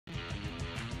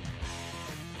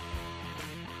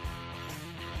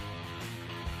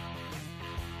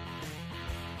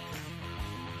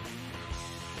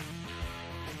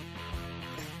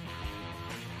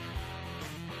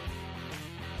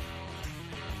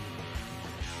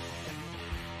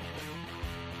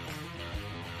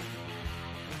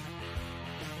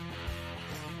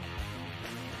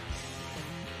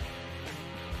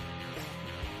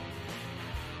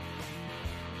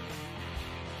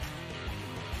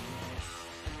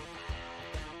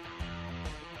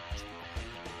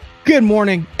Good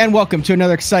morning and welcome to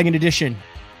another exciting edition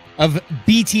of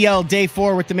BTL Day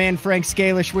 4 with the man Frank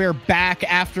Scalish. We're back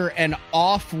after an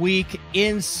off week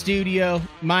in studio.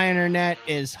 My internet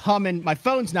is humming. My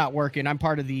phone's not working. I'm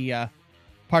part of the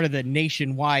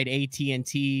nationwide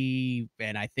AT&T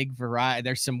and I think Verizon.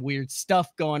 There's some weird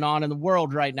stuff going on in the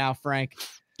world right now, Frank.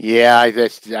 Yeah, I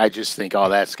just think all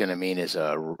that's going to mean is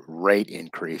a rate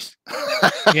increase.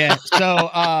 Yeah.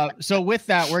 So with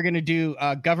that, we're going to do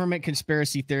government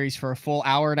conspiracy theories for a full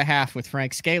hour and a half with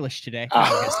Frank Scalish today.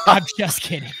 I'm just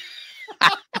kidding.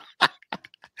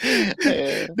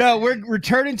 No, we're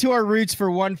returning to our roots for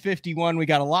 151. We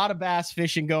got a lot of bass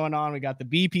fishing going on. We got the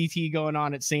BPT going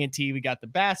on at Santee. We got the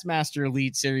Bassmaster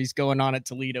Elite Series going on at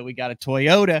Toledo. We got a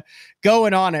Toyota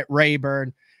going on at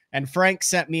Rayburn. And Frank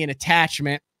sent me an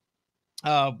attachment,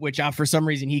 which for some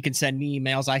reason he can send me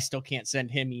emails. I still can't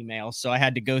send him emails. So I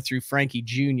had to go through Frankie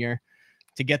Jr.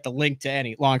 to get the link to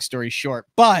any. Long story short.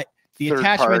 But the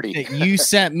attachment that you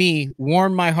sent me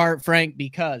warmed my heart, Frank,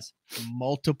 because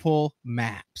multiple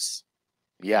maps.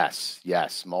 Yes,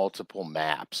 multiple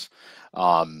maps.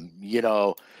 You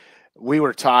know, we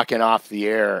were talking off the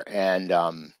air, and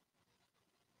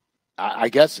I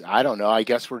guess I don't know. I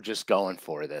guess we're just going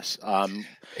for this.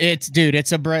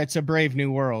 It's a brave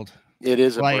new world. It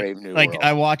is a brave new world.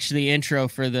 I watched the intro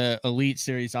for the Elite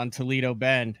Series on Toledo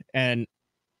Bend, and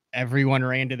everyone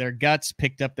ran to their guts,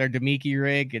 picked up their Damiki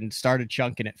rig, and started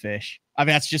chunking at fish. I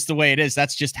mean, that's just the way it is.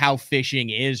 That's just how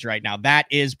fishing is right now. That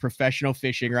is professional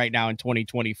fishing right now in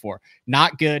 2024.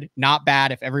 Not good, not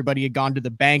bad. If everybody had gone to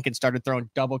the bank and started throwing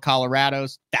double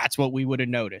Colorados, that's what we would have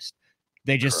noticed.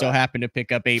 They just so happened to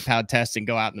pick up 8-pound tests and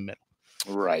go out in the middle.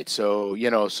 Right. So,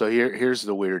 here's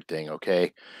the weird thing,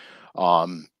 okay?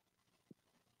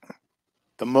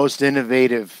 The most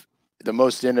innovative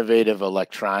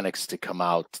electronics to come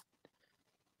out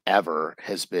ever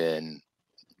has been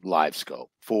live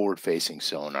scope, forward-facing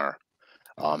sonar,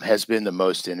 has been the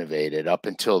most innovative. Up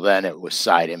until then, it was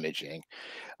side imaging.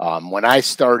 When I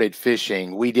started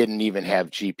fishing, we didn't even have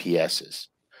GPSs.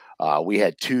 We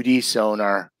had 2D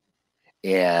sonar,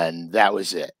 and that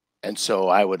was it. And so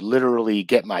I would literally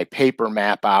get my paper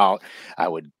map out. I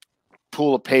would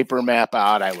pull a paper map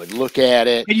out. I would look at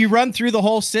it. And you run through the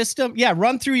whole system? Yeah,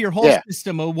 run through your whole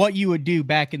system of what you would do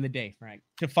back in the day, Frank,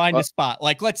 to find a spot.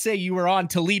 Like, let's say you were on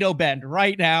Toledo Bend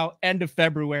right now, end of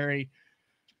February,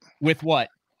 with what?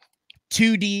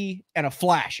 2D and a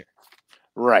flasher.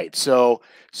 Right. So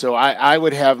I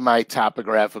would have my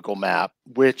topographical map,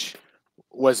 which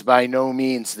was by no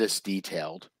means this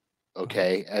detailed.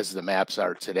 Okay, as the maps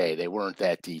are today. They weren't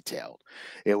that detailed.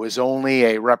 It was only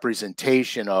a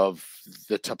representation of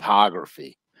the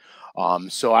topography.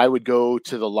 So I would go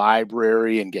to the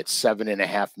library and get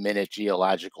 7.5-minute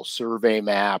geological survey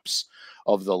maps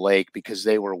of the lake because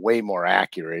they were way more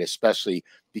accurate, especially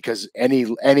because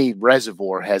any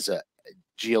reservoir has a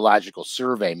geological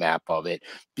survey map of it,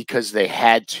 because they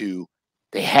had to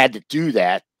do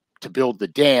that to build the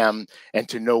dam and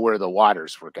to know where the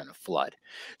waters were going to flood.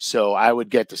 So I would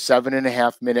get the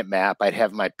 7.5-minute map. I'd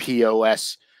have my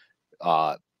POS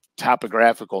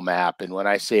topographical map. And when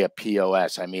I say a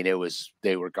POS, I mean,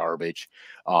 they were garbage.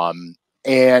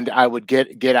 And I would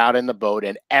get out in the boat,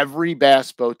 and every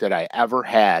bass boat that I ever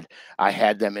had, I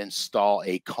had them install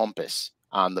a compass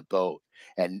on the boat,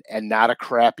 and not a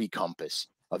crappy compass,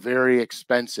 a very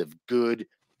expensive, good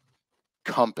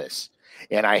compass.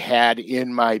 And I had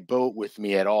in my boat with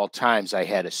me at all times, I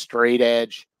had a straight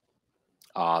edge,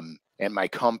 and my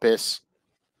compass,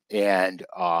 and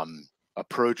a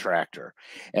protractor.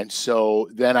 And so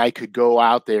then I could go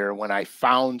out there when I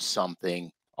found something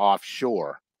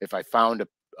offshore. If I found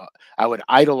I would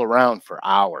idle around for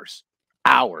hours.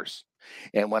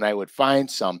 And when I would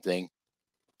find something,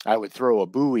 I would throw a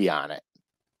buoy on it.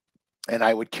 And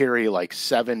I would carry like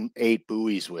 7-8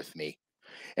 buoys with me.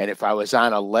 And if I was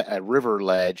on a river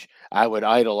ledge, I would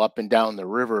idle up and down the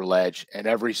river ledge and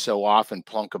every so often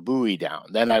plunk a buoy down.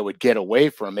 Then I would get away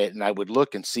from it and I would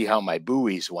look and see how my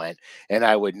buoys went, and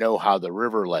I would know how the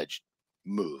river ledge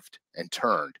moved and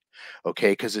turned.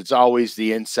 Okay, because it's always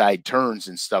the inside turns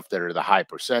and stuff that are the high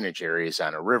percentage areas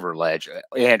on a river ledge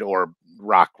and or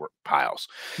rock piles.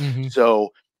 Mm-hmm. So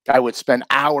I would spend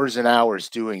hours and hours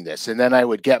doing this, and then I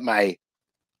would get I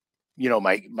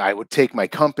would take my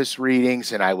compass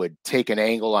readings, and I would take an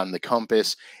angle on the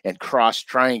compass and cross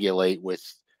triangulate with,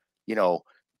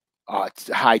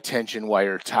 high tension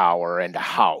wire tower and a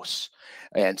house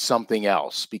and something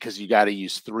else, because you got to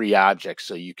use 3 objects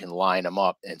so you can line them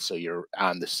up, and so you're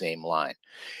on the same line.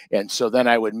 And so then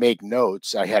I would make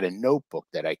notes. I had a notebook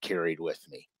that I carried with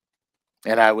me,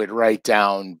 and I would write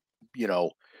down,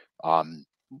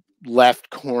 left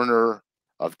corner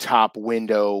of top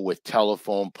window with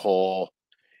telephone pole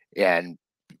and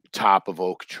top of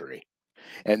oak tree.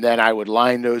 And then I would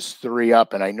line those three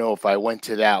up, and I know if I went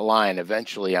to that line,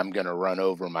 eventually I'm going to run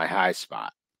over my high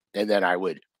spot. And then I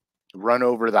would run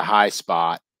over the high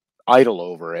spot, idle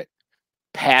over it,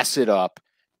 pass it up,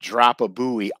 drop a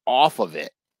buoy off of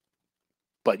it,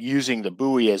 but using the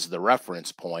buoy as the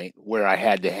reference point where I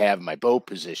had to have my boat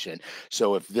position.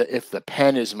 So if the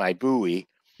pen is my buoy,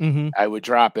 I would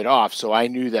drop it off. So I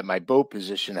knew that my boat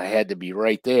position, I had to be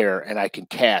right there, and I can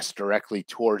cast directly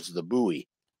towards the buoy.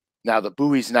 Now the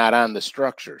buoy's not on the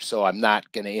structure, so I'm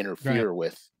not going to interfere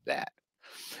with that.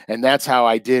 And that's how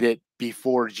I did it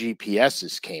before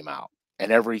GPSs came out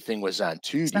and everything was on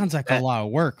 2D. Sounds like a lot of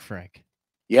work, Frank.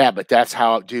 Yeah, but that's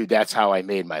how, dude, that's how I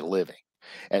made my living.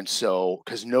 And so,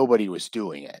 because nobody was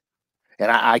doing it.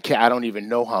 And I don't even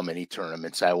know how many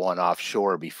tournaments I won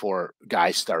offshore before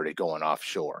guys started going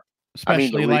offshore.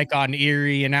 Especially like on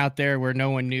Erie and out there where no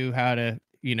one knew how to,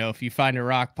 you know, if you find a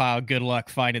rock pile, good luck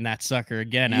finding that sucker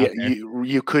again out there.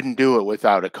 You couldn't do it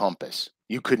without a compass.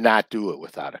 You could not do it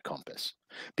without a compass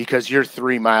because you're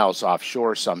 3 miles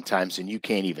offshore sometimes and you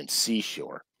can't even see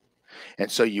shore. And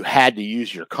so you had to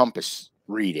use your compass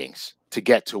readings to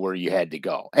get to where you had to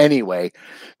go. Anyway,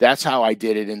 that's how I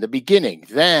did it in the beginning.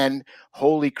 Then,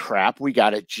 holy crap, we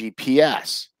got a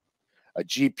GPS. A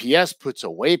GPS puts a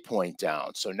waypoint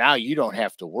down. So now you don't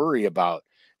have to worry about,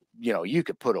 you know, you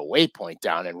could put a waypoint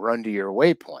down and run to your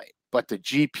waypoint. But the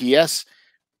GPS,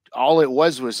 all it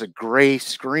was a gray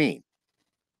screen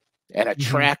and a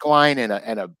track line and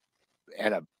a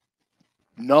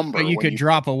number. But you could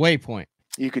drop a waypoint.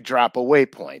 You could drop a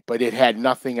waypoint, but it had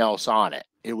nothing else on it.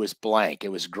 It was blank. It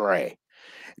was gray.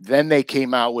 Then they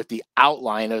came out with the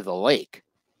outline of the lake.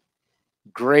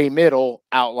 Gray middle,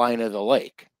 outline of the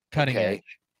lake. Cutting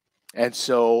edge. And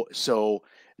so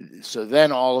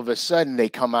then all of a sudden they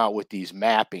come out with these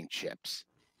mapping chips.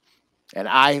 And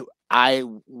I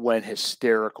went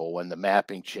hysterical when the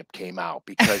mapping chip came out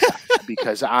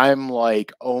because I'm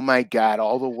like, oh my God,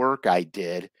 all the work I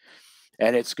did,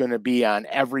 and it's going to be on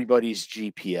everybody's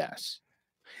GPS.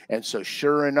 And so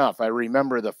sure enough, I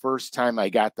remember the first time I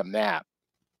got the map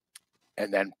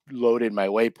and then loaded my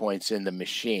waypoints in the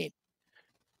machine,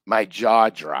 my jaw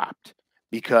dropped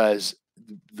because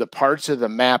the parts of the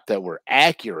map that were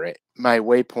accurate, my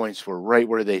waypoints were right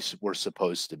where they were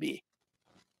supposed to be.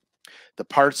 The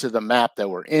parts of the map that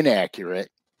were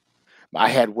inaccurate, I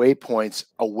had waypoints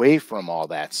away from all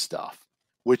that stuff,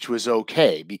 which was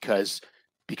okay because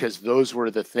those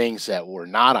were the things that were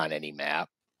not on any map,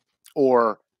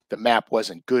 or the map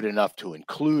wasn't good enough to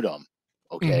include them.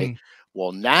 Okay.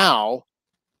 Well, now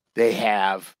they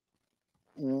have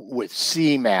with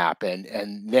CMAP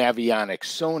and Navionics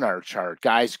sonar chart,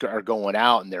 guys are going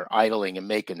out and they're idling and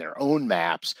making their own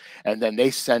maps, and then they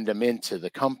send them into the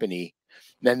company,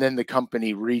 and then the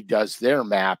company redoes their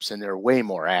maps, and they're way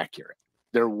more accurate.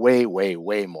 They're way, way,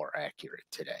 way more accurate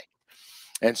today.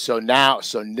 And so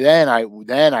then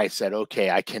I said, okay,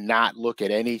 I cannot look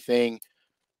at anything.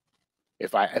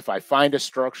 If I find a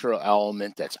structural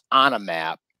element that's on a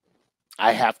map,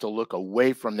 I have to look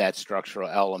away from that structural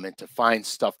element to find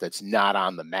stuff that's not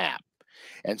on the map.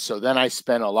 And so then I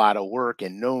spent a lot of work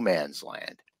in no man's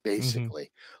land,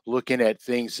 basically, looking at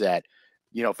things that,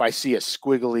 you know, if I see a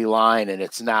squiggly line and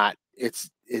it's not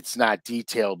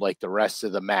detailed like the rest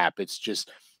of the map,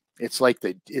 it's like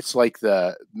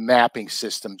the mapping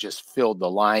system just filled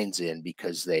the lines in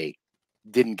because they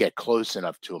didn't get close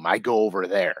enough to them. I go over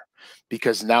there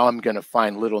because now I'm going to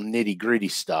find little nitty gritty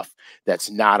stuff that's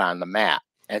not on the map.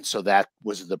 And so that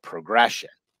was the progression.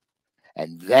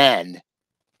 And then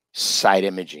side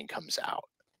imaging comes out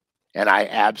and I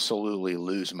absolutely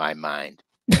lose my mind.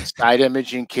 When side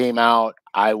imaging came out,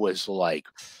 I was like,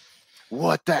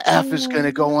 what the F is going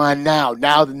to go on now?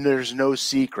 Now there's no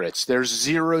secrets. There's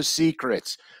zero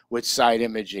secrets with side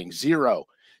imaging. Zero.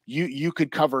 You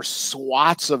could cover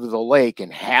swaths of the lake in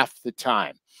half the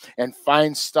time and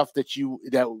find stuff that you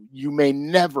may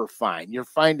never find. You're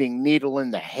finding needle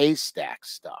in the haystack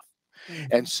stuff.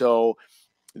 And so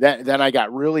then I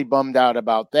got really bummed out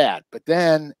about that. But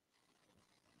then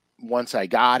once I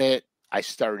got it, I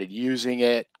started using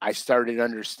it. I started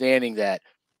understanding that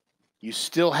you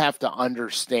still have to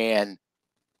understand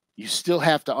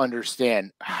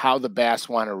how the bass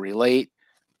want to relate.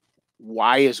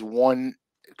 Why is one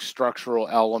structural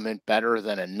element better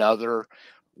than another?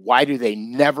 Why do they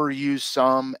never use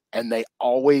some and they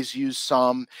always use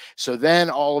some? So then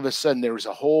all of a sudden there was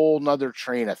a whole nother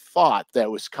train of thought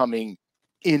that was coming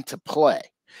into play.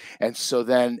 And so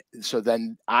then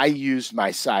I used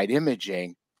my side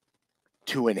imaging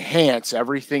to enhance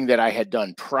everything that I had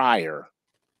done prior.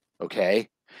 Okay.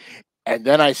 And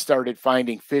then I started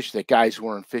finding fish that guys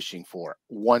weren't fishing for.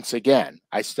 Once again,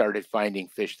 I started finding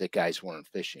fish that guys weren't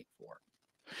fishing for.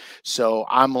 So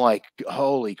I'm like,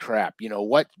 holy crap, you know,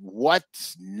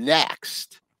 what's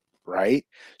next? Right.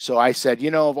 So I said,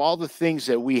 you know, of all the things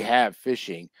that we have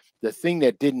fishing, the thing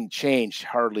that didn't change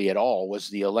hardly at all was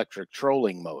the electric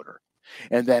trolling motor.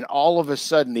 And then all of a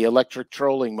sudden, the electric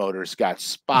trolling motors got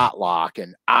spot lock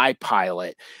and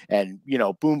iPilot, and you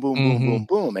know, boom, boom, boom, boom,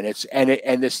 boom,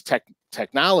 and this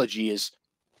technology is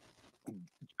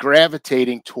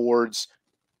gravitating towards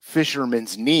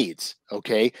fishermen's needs.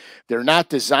 Okay, they're not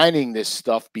designing this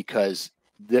stuff because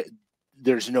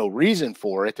there's no reason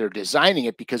for it. They're designing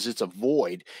it because it's a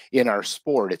void in our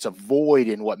sport. It's a void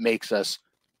in what makes us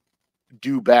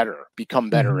do better, become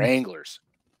better anglers.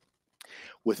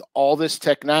 With all this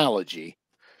technology,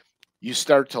 you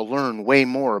start to learn way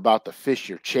more about the fish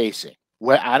you're chasing.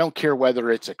 Well, I don't care whether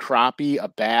it's a crappie, a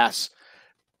bass,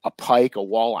 a pike, a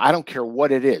wall. I don't care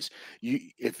what it is.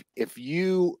 If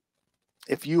you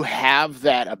have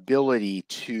that ability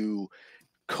to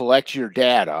collect your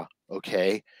data,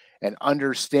 okay, and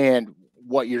understand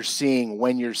what you're seeing,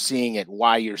 when you're seeing it,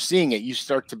 why you're seeing it, you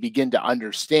start to begin to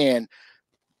understand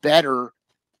better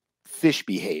fish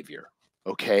behavior.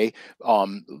 Okay.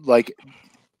 Like,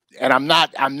 and I'm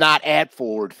not at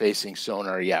forward facing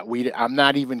sonar yet. I'm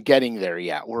not even getting there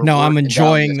yet. I'm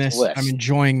enjoying this. I'm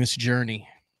enjoying this journey.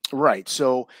 Right.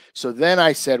 So then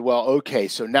I said, well, okay,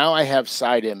 so now I have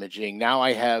side imaging. Now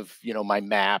I have, you know, my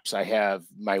maps, I have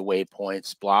my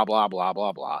waypoints, blah, blah, blah,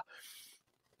 blah, blah.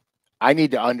 I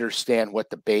need to understand what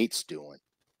the bait's doing.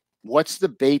 What's the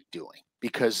bait doing?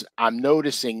 Because I'm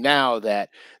noticing now that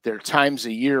there are times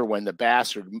a year when the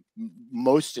bass are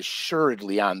most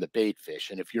assuredly on the bait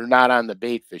fish. And if you're not on the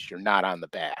bait fish, you're not on the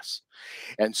bass.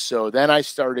 And so then I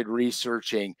started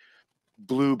researching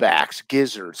bluebacks,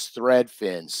 gizzards, thread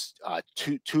fins,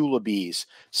 tullibees,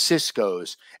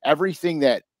 ciscos, everything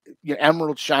that, you know,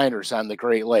 emerald shiners on the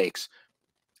Great Lakes.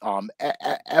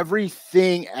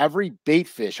 Everything, every bait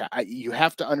fish, you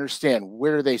have to understand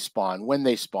where they spawn, when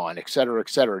they spawn, et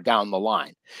cetera, down the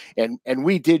line. And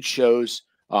we did shows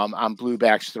on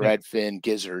bluebacks, threadfin,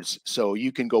 gizzards. So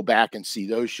you can go back and see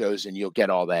those shows and you'll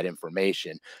get all that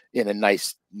information in a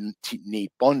nice,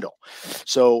 neat bundle.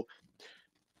 So,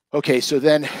 okay, so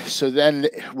then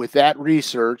with that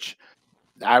research,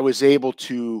 I was able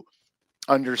to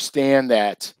understand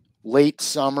that late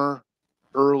summer,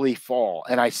 early fall.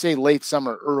 And I say late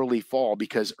summer, early fall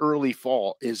because early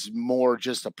fall is more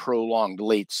just a prolonged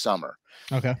late summer.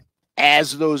 Okay.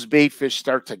 As those bait fish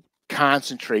start to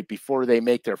concentrate before they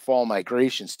make their fall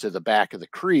migrations to the back of the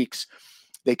creeks,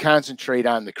 they concentrate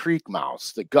on the creek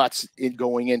mouths, the guts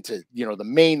going into, you know, the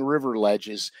main river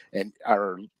ledges and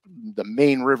are the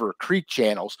main river creek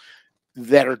channels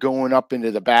that are going up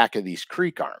into the back of these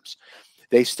creek arms.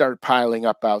 They start piling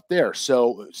up out there.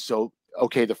 So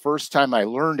okay, the first time I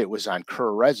learned it was on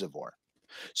Kerr Reservoir.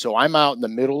 So I'm out in the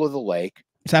middle of the lake.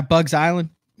 Is that Bugs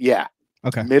Island? Yeah.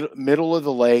 Okay. Middle of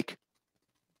the lake.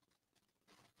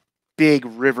 Big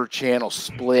river channel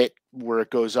split where it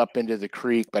goes up into the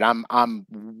creek, but I'm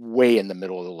way in the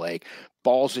middle of the lake.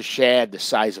 Balls of shad the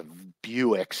size of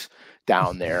Buicks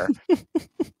down there.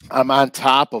 I'm on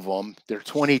top of them. They're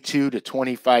 22 to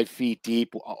 25 feet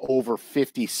deep, over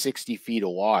 50, 60 feet of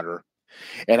water.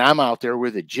 And I'm out there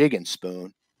with a jig and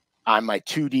spoon on my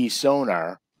 2D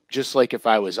sonar, just like if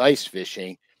I was ice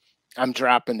fishing. I'm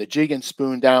dropping the jig and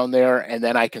spoon down there, and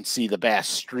then I can see the bass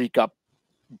streak up,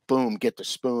 boom, get the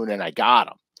spoon, and I got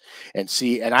them.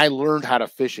 And I learned how to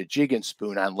fish a jig and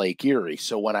spoon on Lake Erie.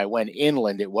 So when I went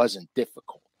inland, it wasn't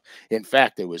difficult. In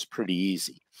fact, it was pretty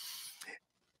easy.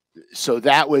 So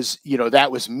that was, you know,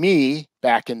 that was me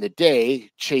back in the day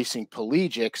chasing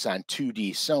pelagics on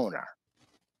 2D sonar.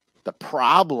 The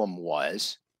problem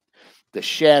was the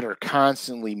shad are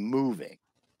constantly moving.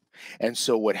 And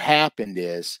so what happened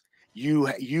is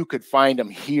you could find them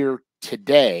here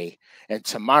today, and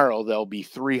tomorrow they'll be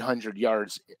 300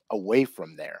 yards away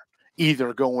from there,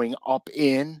 either going up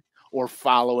in or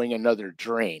following another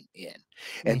drain in.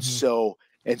 And so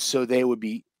they would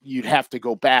be, you'd have to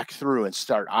go back through and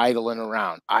start idling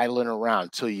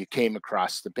around till you came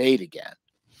across the bait again.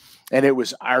 And it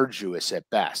was arduous at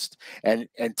best and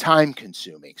time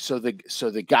consuming. So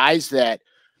the guys that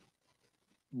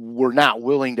were not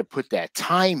willing to put that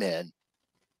time in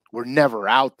were never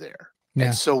out there. Yeah.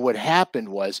 And so what happened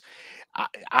was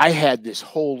I had this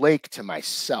whole lake to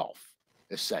myself,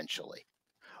 essentially.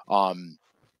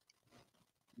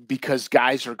 because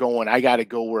guys are going, I got to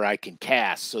go where I can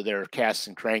cast. So they're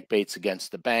casting crankbaits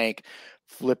against the bank,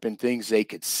 flipping things they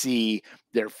could see.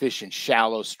 They're fishing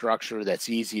shallow structure that's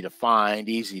easy to find,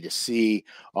 easy to see.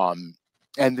 And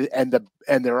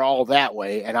they're all that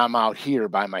way. And I'm out here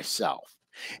by myself.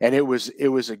 And it was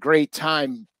a great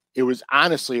time. It was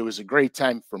a great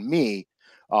time for me.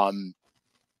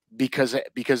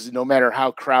 Because no matter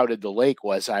how crowded the lake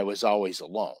was, I was always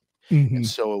alone. And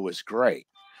so it was great.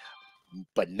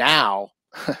 But now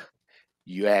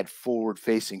you add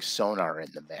forward-facing sonar in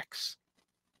the mix,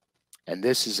 and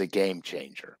this is a game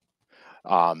changer.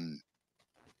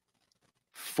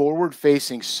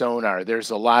 Forward-facing sonar,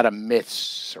 there's a lot of myths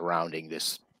surrounding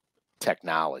this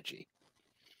technology.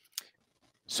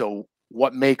 So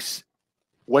what's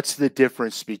the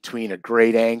difference between a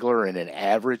great angler and an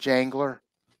average angler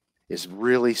is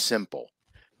really simple.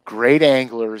 Great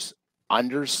anglers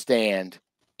understand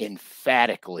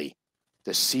emphatically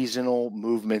the seasonal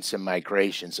movements and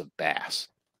migrations of bass.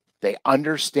 They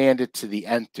understand it to the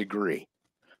nth degree,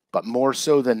 but more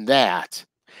so than that,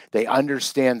 they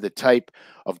understand the type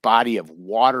of body of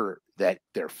water that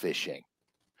they're fishing.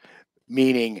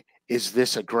 Meaning, is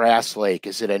this a grass lake?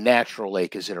 Is it a natural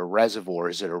lake? Is it a reservoir?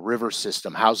 Is it a river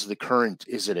system? How's the current?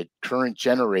 Is it a current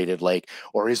generated lake,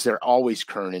 or is there always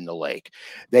current in the lake?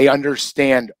 They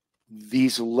understand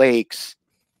these lakes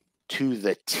to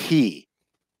the T.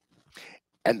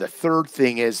 And the third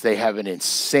thing is they have an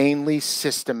insanely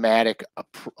systematic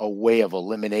a way of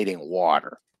eliminating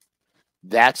water.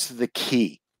 That's the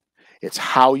key. It's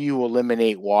how you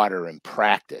eliminate water in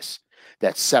practice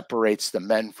that separates the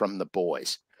men from the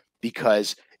boys.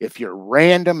 Because if you're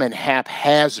random and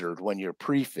haphazard when you're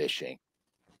pre-fishing,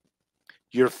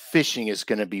 your fishing is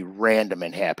going to be random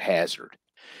and haphazard.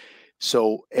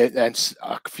 So, and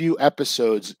a few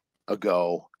episodes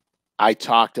ago, I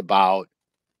talked about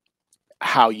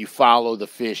how you follow the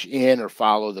fish in or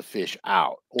follow the fish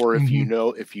out, or if you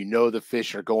know the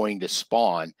fish are going to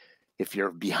spawn, if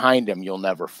you're behind them, you'll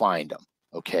never find them.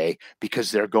 Okay, because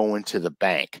they're going to the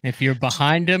bank. If you're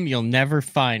behind them, you'll never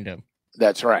find them.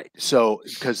 That's right. So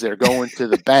because they're going to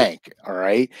the bank, all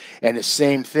right, and the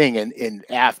same thing. And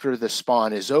after the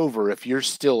spawn is over, if you're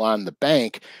still on the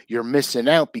bank, you're missing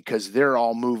out because they're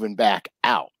all moving back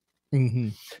out.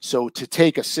 So to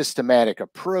take a systematic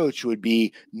approach would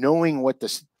be knowing what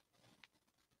the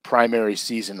primary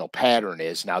seasonal pattern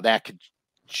is. Now that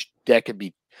could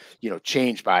be,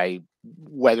 changed by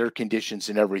weather conditions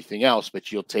and everything else,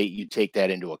 but you take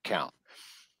that into account.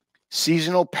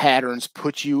 Seasonal patterns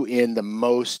put you in the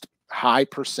most high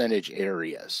percentage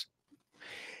areas.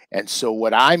 And so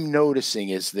what I'm noticing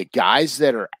is the guys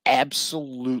that are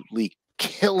absolutely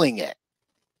killing it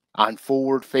on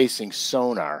forward-facing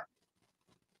sonar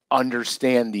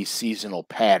understand these seasonal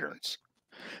patterns,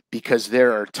 because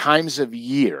there are times of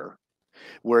year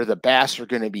where the bass are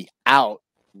going to be out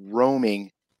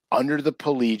roaming under the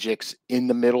pelagics in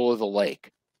the middle of the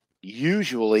lake.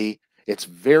 Usually it's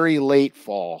very late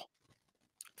fall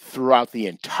throughout the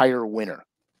entire winter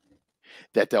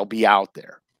that they'll be out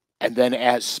there. And then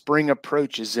as spring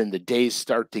approaches and the days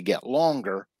start to get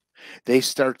longer, they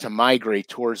start to migrate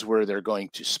towards where they're going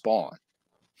to spawn.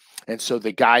 And so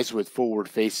the guys with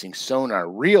forward-facing sonar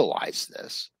realize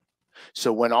this.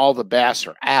 So when all the bass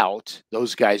are out,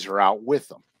 those guys are out with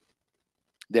them.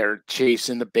 They're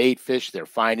chasing the bait fish. They're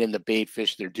finding the bait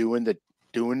fish. They're doing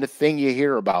the thing you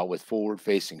hear about with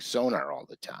forward-facing sonar all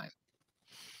the time.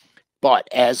 But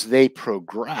as they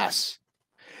progress,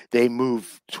 they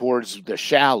move towards the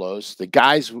shallows. The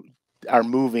guys are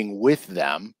moving with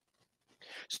them.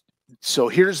 So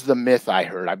here's the myth I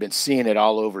heard. I've been seeing it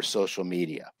all over social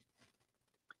media,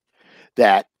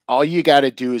 that all you got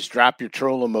to do is drop your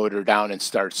trolling motor down and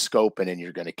start scoping and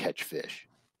you're going to catch fish.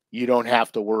 You don't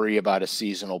have to worry about a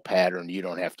seasonal pattern. You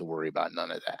don't have to worry about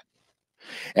none of that.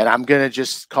 And I'm going to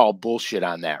just call bullshit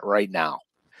on that right now,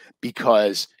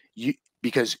 because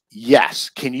yes,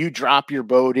 can you drop your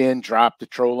boat in, drop the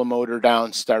trolling motor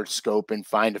down, start scoping,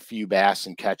 find a few bass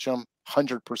and catch them?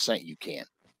 100% you can.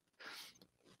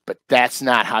 But that's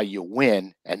not how you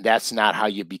win, and that's not how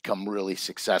you become really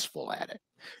successful at it.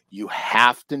 You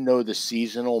have to know the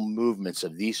seasonal movements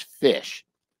of these fish.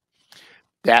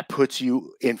 That puts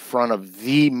you in front of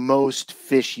the most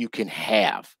fish you can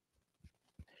have.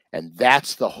 And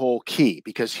that's the whole key,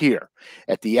 because here,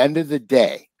 at the end of the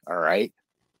day, all right,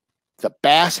 the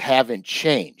bass haven't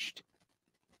changed.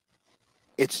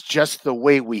 It's just the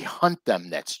way we hunt them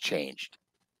that's changed.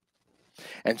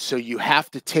 And so you have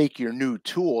to take your new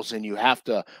tools and you have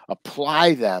to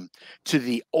apply them to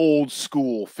the old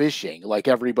school fishing. Like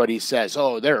everybody says,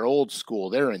 oh, they're old school,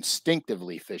 they're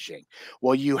instinctively fishing.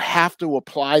 Well, you have to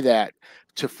apply that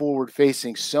to forward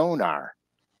facing sonar,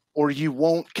 or you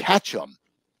won't catch them.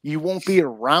 You won't be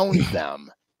around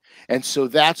them. And so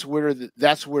that's where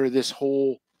this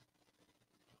whole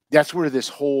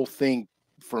thing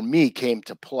for me came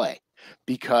to play,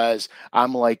 because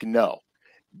I'm like, no,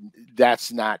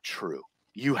 that's not true.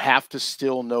 You have to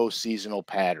still know seasonal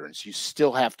patterns. You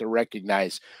still have to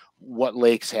recognize what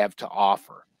lakes have to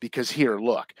offer. Because here,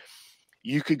 look,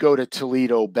 you could go to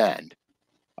Toledo Bend.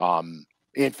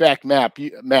 In fact, Matt,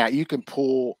 you can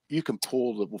pull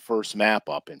the first map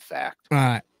up. In fact, all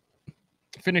right.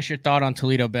 Finish your thought on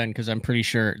Toledo Bend, because I'm pretty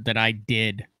sure that I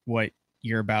did what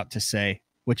you're about to say,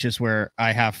 which is where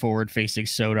I have forward-facing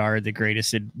sonar, the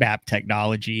greatest in map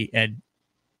technology, and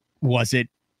was it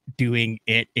doing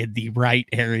it in the right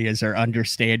areas or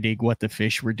understanding what the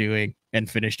fish were doing, and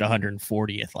finished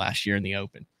 140th last year in the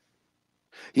Open.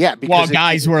 Yeah, because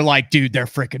guys were like, dude, they're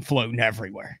freaking floating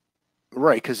everywhere.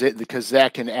 Right, because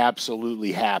that can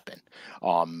absolutely happen.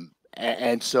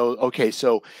 And so, okay,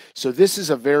 so this is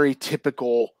a very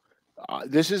typical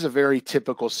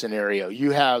scenario.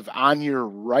 You have on your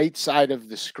right side of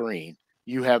the screen,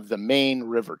 you have the main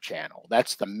river channel.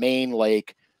 That's the main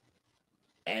lake.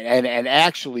 And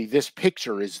actually this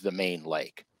picture is the main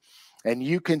lake. And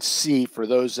you can see, for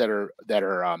those that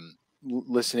are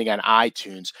listening on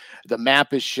iTunes, the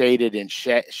map is shaded in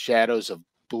shadows of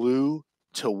blue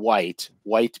to white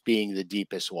being the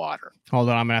deepest water. Hold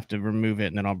on, I'm gonna have to remove it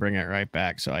and then I'll bring it right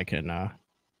back so I can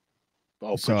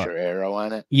put your arrow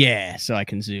on it. Yeah, so I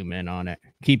can zoom in on it.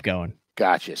 Keep going.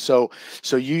 Gotcha. So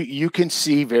you can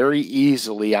see very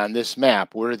easily on this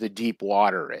map where the deep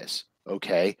water is.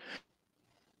 Okay.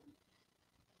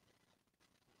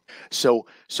 So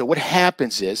what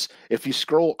happens is, if you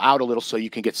scroll out a little so you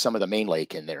can get some of the main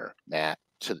lake in there, Matt.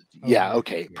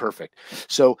 Okay, perfect.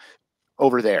 So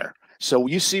over there. So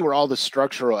you see where all the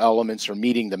structural elements are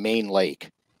meeting the main lake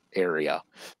area.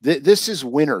 This is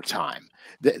winter time.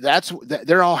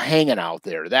 They're all hanging out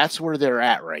there. That's where they're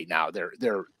at right now.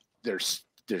 They're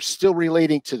still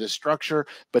relating to the structure,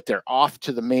 but they're off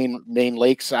to the main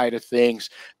lake side of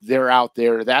things. They're out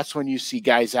there. That's when you see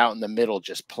guys out in the middle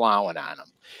just plowing on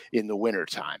them in the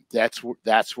wintertime. That's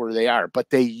where they are. But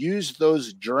they use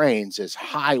those drains as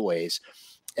highways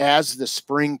as the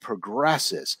spring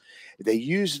progresses. They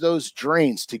use those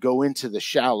drains to go into the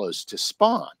shallows to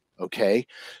spawn. Okay.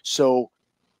 So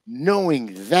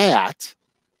knowing that,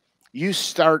 you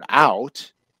start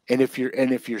out, and if you're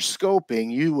scoping,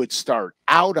 you would start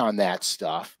out on that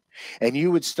stuff, and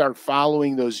you would start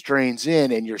following those drains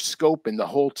in, and you're scoping the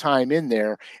whole time in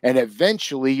there, and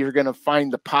eventually you're going to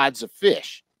find the pods of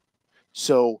fish.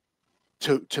 So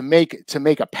to make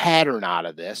a pattern out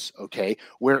of this, okay,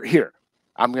 where here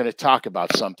I'm going to talk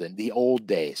about something. The old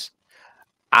days,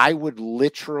 I would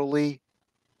literally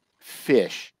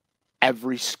fish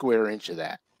every square inch of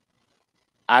that.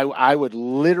 I would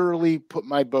literally put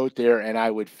my boat there and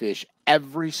I would fish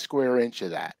every square inch of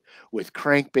that with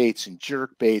crankbaits and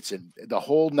jerk baits and the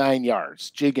whole 9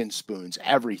 yards, jigging spoons,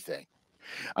 everything,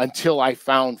 until I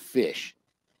found fish.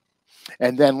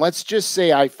 And then let's just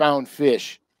say I found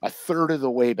fish a third of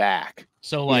the way back.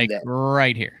 So like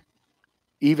right here.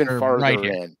 Even farther right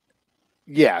in.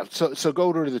 Yeah, so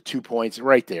go to the 2 points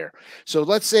right there. So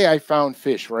let's say I found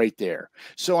fish right there.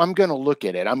 So I'm going to look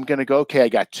at it. I'm going to go, okay, I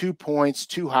got 2 points,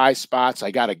 2 high spots.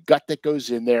 I got a gut that goes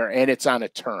in there, and it's on a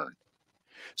turn.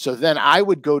 So then I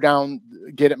would go down,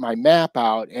 get my map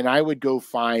out, and I would go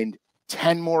find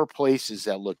 10 more places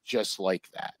that look just like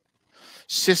that.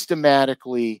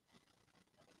 Systematically,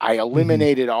 I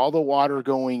eliminated all the water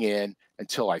going in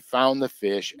until I found the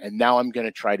fish, and now I'm going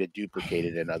to try to duplicate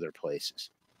it in other places.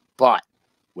 But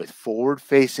with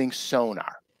forward-facing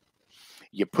sonar,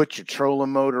 you put your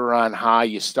trolling motor on high,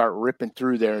 you start ripping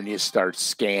through there, and you start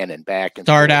scanning back and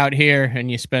forth. Out here,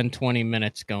 and you spend 20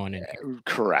 minutes going in.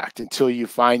 Correct, until you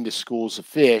find the schools of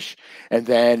fish, and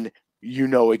then you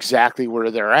know exactly where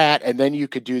they're at, and then you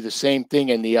could do the same thing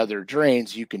in the other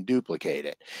drains. You can duplicate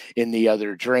it in the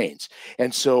other drains.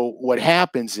 And so what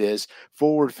happens is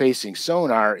forward-facing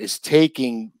sonar is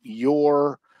taking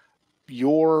your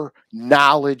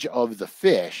knowledge of the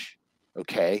fish,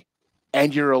 okay,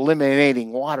 and you're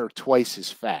eliminating water twice as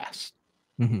fast.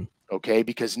 Okay,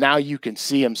 because now you can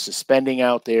see them suspending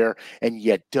out there, and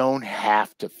you don't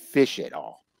have to fish it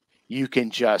all. You can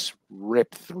just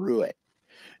rip through it.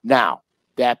 Now,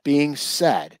 that being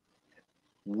said,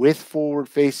 with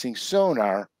forward-facing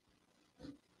sonar,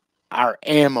 our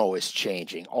ammo is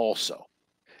changing also.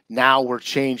 now we're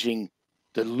changing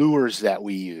the lures that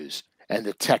we use, and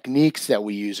the techniques that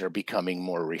we use are becoming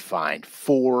more refined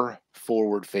for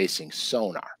forward-facing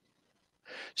sonar.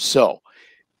 So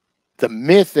the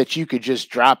myth that you could just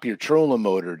drop your trolling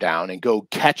motor down and go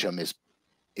catch them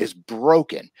is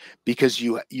broken, because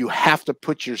you have to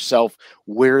put yourself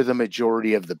where the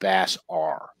majority of the bass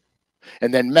are.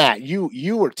 And then Matt,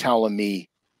 you were telling me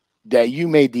that you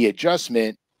made the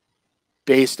adjustment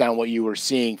based on what you were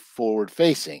seeing forward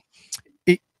facing.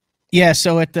 Yeah,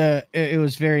 so it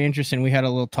was very interesting. We had a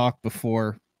little talk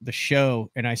before the show,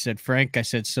 and I said, Frank, I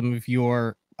said some of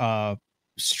your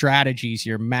strategies,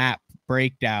 your map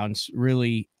breakdowns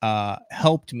really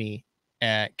helped me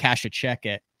cash a check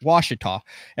at Washita.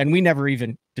 And we never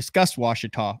even discussed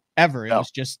Washita ever. It was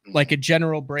just like a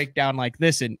general breakdown like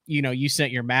this. And, you know, you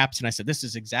sent your maps, and I said, this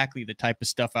is exactly the type of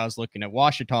stuff I was looking at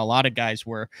Washita. A lot of guys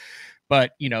were,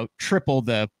 but, you know, triple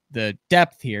the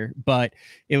depth here. But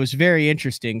it was very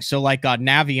interesting. So like on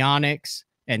Navionics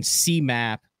and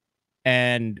CMAP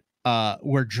and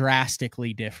were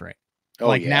drastically different.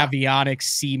 Like Navionics,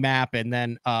 CMAP, and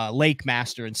then Lake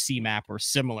Master and CMAP were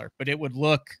similar, but it would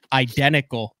look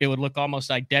identical. It would look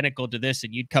almost identical to this,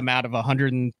 and you'd come out of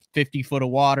 150 foot of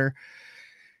water.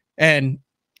 And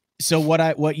so what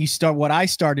I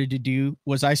started to do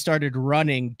was I started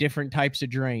running different types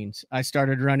of drains. I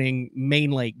started running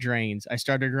main lake drains. I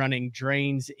started running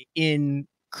drains in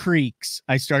creeks.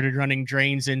 I started running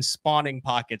drains in spawning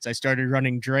pockets. I started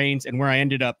running drains, and where I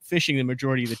ended up fishing the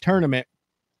majority of the tournament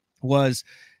was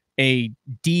a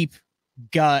deep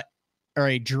gut or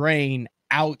a drain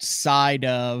outside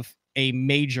of a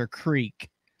major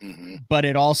creek. But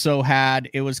it also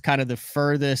it was kind of the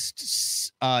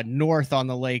furthest north on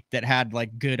the lake that had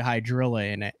like good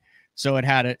hydrilla in it. So it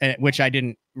had which I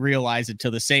didn't realize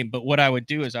until the same. But what I would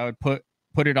do is I would put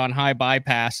it on high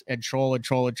bypass and troll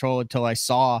until I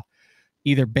saw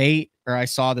either bait or I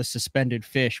saw the suspended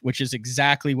fish, which is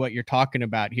exactly what you're talking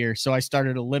about here. So I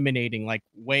started eliminating, like,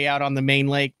 way out on the main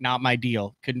lake, not my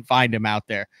deal. Couldn't find them out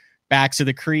there. Backs of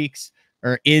the creeks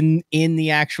or in the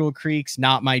actual creeks,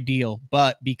 not my deal.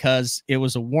 But because it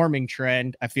was a warming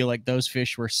trend, I feel like those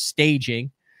fish were staging,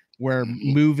 were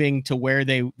moving to where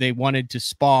they wanted to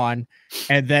spawn,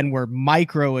 and then we're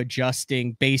micro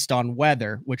adjusting based on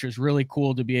weather, which was really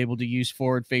cool to be able to use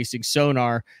forward facing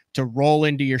sonar to roll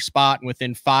into your spot and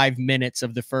within 5 minutes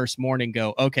of the first morning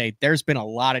go, okay, there's been a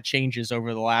lot of changes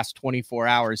over the last 24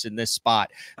 hours in this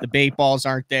spot. The bait balls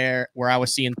aren't there. Where I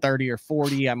was seeing 30 or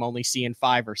 40, I'm only seeing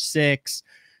 5 or 6.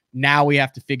 Now we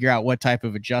have to figure out what type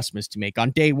of adjustments to make.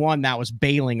 On day one, that was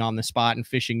bailing on the spot and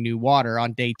fishing new water.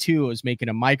 On day two, it was making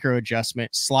a micro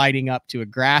adjustment, sliding up to a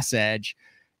grass edge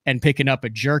and picking up a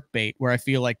jerk bait, where I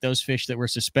feel like those fish that were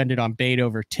suspended on bait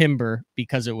over timber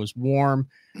because it was warm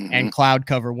and cloud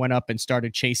cover went up and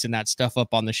started chasing that stuff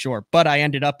up on the shore. But I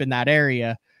ended up in that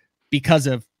area because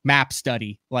of map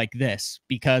study like this,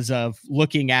 because of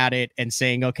looking at it and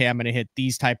saying, okay, I'm going to hit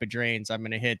these type of drains. I'm going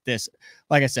to hit this.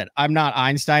 Like I said, I'm not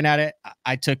Einstein at it.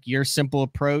 I took your simple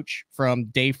approach from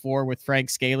day 4 with Frank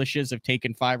Scalish's of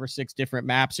taking 5 or 6 different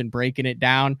maps and breaking it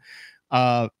down.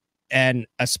 And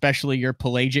especially your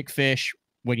pelagic fish,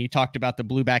 when you talked about the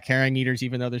blueback herring eaters,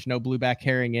 even though there's no blueback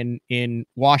herring in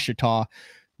Washita,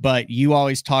 but you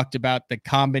always talked about the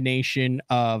combination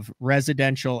of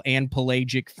residential and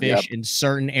pelagic fish in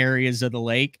certain areas of the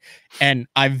lake. And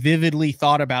I vividly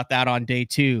thought about that on day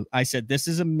 2. I said, this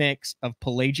is a mix of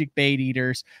pelagic bait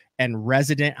eaters and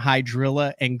resident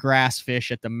hydrilla and grass fish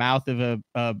at the mouth of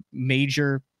a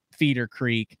major feeder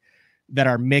creek that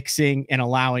are mixing and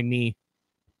allowing me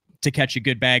to catch a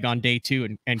good bag on day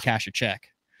 2 and cash a check.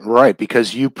 Right,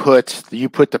 because you put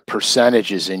the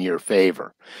percentages in your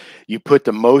favor. You put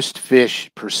the most fish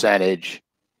percentage.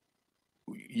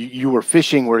 You were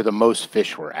fishing where the most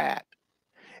fish were at.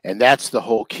 And that's the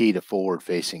whole key to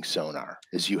forward-facing sonar,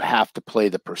 is you have to play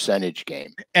the percentage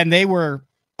game. And they were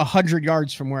 100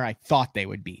 yards from where I thought they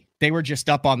would be. They were just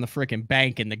up on the freaking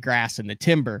bank in the grass and the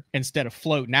timber instead of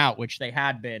floating out, which they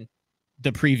had been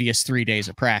the previous 3 days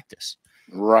of practice.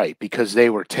 Right, because they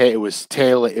were it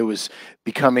was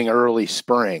becoming early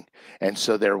spring, and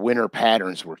so their winter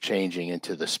patterns were changing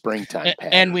into the springtime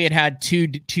patterns. And we had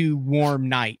two warm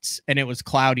nights, and it was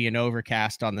cloudy and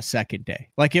overcast on the second day.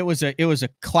 Like it was a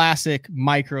classic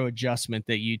micro adjustment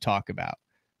that you talk about.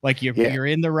 Like you're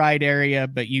in the right area,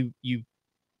 but you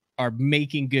are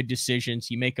making good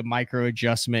decisions. You make a micro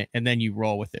adjustment and then you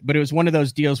roll with it. But it was one of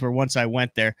those deals where once I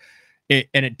went there,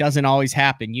 and it doesn't always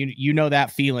happen. You know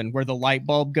that feeling where the light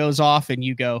bulb goes off and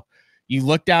you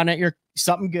look down at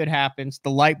something good happens.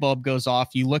 The light bulb goes off.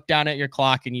 You look down at your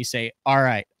clock and you say, all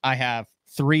right, I have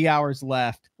 3 hours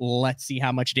left. Let's see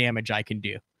how much damage I can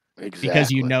do. Exactly.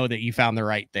 Because you know that you found the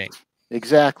right thing.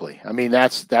 Exactly. I mean,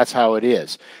 that's how it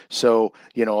is. So,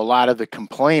 a lot of the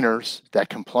complainers that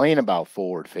complain about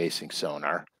forward-facing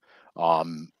sonar,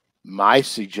 my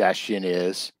suggestion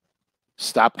is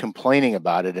stop complaining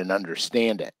about it and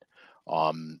understand it.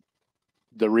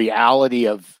 The reality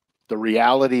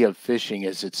of fishing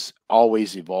is it's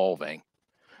always evolving.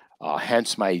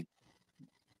 Hence my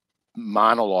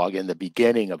monologue in the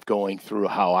beginning of going through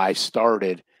how I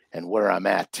started and where I'm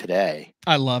at today.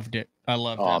 I loved it. I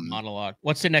love that monologue.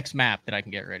 What's the next map that I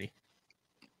can get ready?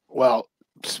 Well,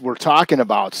 we're talking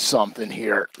about something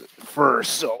here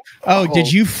first. So,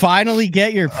 did you finally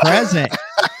get your present?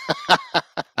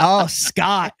 Oh,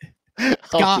 Scott.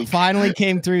 Scott finally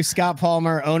came through. Scott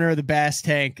Palmer, owner of the Bass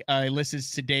Tank,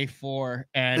 listens to day 4,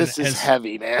 and this is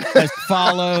heavy, man. Has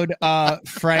followed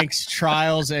Frank's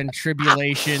trials and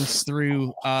tribulations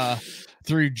through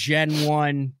Gen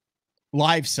 1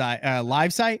 live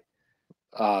site.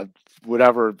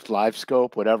 Whatever, live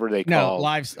scope, whatever they call. No,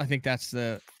 lives. I think that's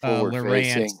the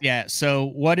Lorraine. Yeah. So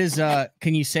what is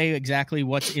can you say exactly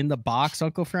what's in the box,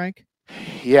 Uncle Frank?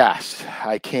 Yes,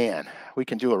 I can. We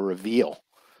can do a reveal.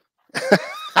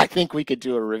 I think we could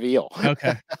do a reveal.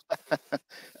 Okay.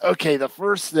 Okay, the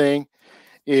first thing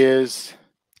is,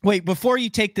 wait, before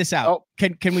you take this out,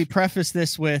 can we preface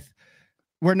this with,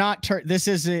 we're not this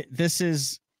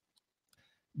isn't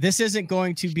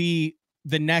going to be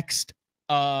the next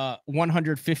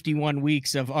 151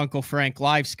 weeks of Uncle Frank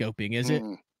live scoping, is it?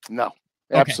 No,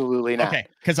 absolutely not. Okay,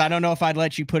 because I don't know if I'd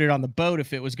let you put it on the boat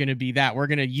if it was going to be that. We're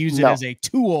going to use it as a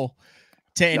tool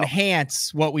to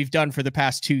enhance what we've done for the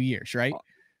past 2 years, right?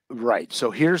 Right.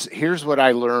 So here's what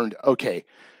I learned. Okay.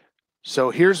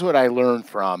 So here's what I learned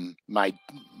from my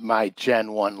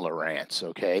Gen 1 Lowrance.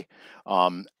 Okay.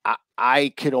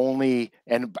 I could only,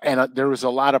 and there was a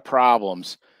lot of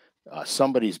problems.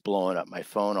 Somebody's blowing up my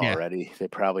phone already. They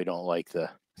probably don't like the.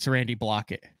 It's Randy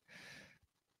Blockett.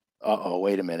 Uh-oh,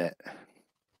 wait a minute.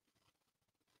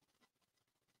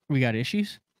 We got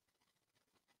issues?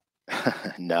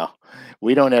 No,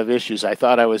 we don't have issues. I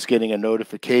thought I was getting a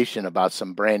notification about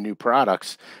some brand new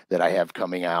products that I have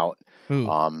coming out.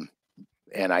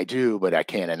 And I do, but I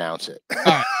can't announce it.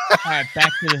 All right,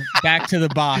 back to the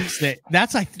box.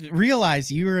 That's I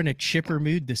realized you were in a chipper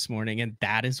mood this morning, and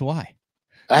that is why.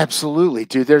 Absolutely,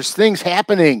 dude. There's things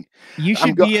happening. You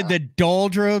should be in the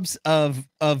doldrums of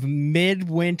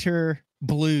midwinter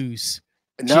blues.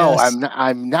 No,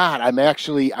 I'm not.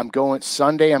 I'm going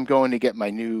Sunday. I'm going to get my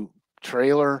new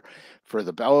trailer for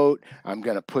the boat. I'm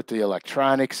going to put the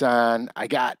electronics on.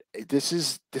 This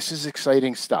is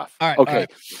exciting stuff. All right, okay. All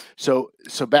right.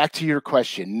 So back to your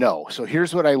question. No. So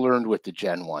here's what I learned with the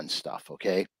Gen 1 stuff.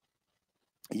 Okay.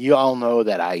 You all know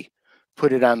that I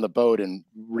put it on the boat and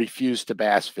refused to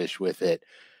bass fish with it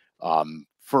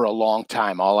for a long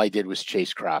time. All I did was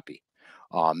chase crappie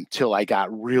till I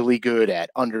got really good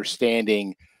at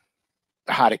understanding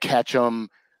how to catch them,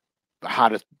 how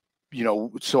to,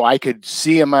 so I could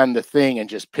see them on the thing and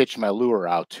just pitch my lure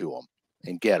out to them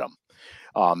and get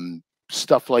them.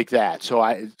 Stuff like that. So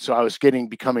I was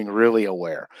becoming really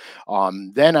aware.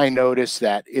 Then I noticed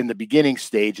that in the beginning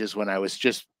stages, when I was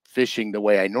just fishing the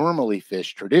way I normally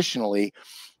fish traditionally,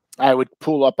 I would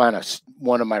pull up on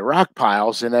one of my rock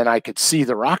piles, and then I could see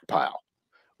the rock pile.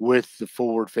 With the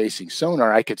forward-facing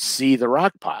sonar, I could see the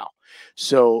rock pile.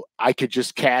 So I could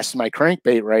just cast my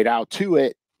crankbait right out to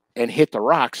it and hit the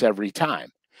rocks every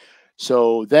time.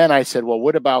 So then I said, well,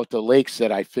 what about the lakes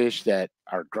that I fish that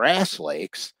are grass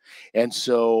lakes? And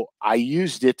so I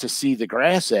used it to see the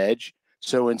grass edge.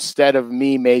 So instead of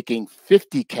me making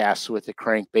 50 casts with the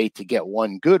crankbait to get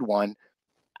one good one,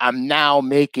 I'm now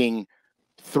making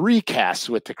 3 casts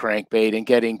with the crankbait and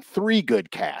getting 3 good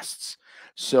casts.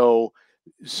 So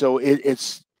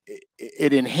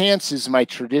it enhances my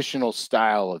traditional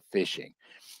style of fishing.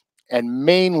 And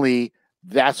mainly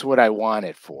that's what I want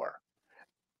it for.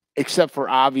 Except for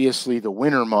obviously the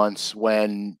winter months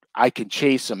when I can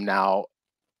chase them now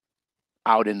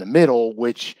out in the middle,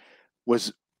 which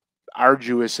was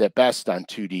arduous at best on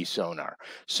 2D sonar.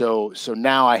 So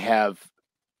now I have,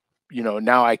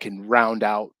 now I can round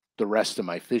out the rest of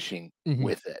my fishing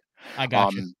with it. I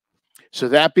got you. So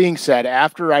that being said,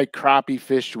 after I crappie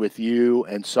fished with you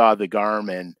and saw the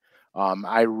Garmin,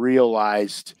 I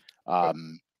realized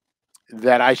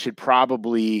that I should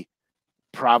probably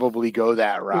go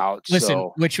that route.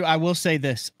 Listen, which I will say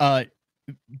this,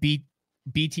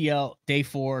 BTL day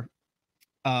 4,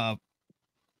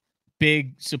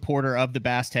 big supporter of the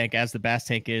Bass Tank, as the Bass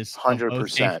Tank is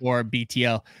 100% day 4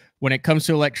 BTL. When it comes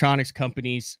to electronics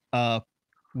companies,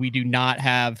 we do not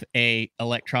have a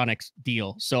electronics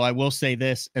deal. So I will say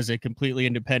this as a completely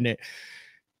independent,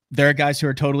 there are guys who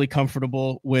are totally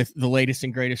comfortable with the latest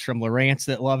and greatest from Lowrance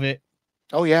that love it.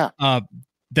 Oh yeah.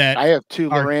 That I have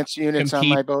 2 are Lowrance units on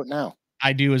my boat now.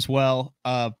 I do as well.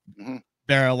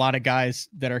 There are a lot of guys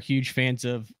that are huge fans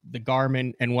of the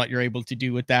Garmin and what you're able to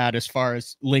do with that as far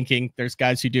as linking. There's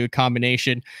guys who do a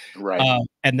combination. Right.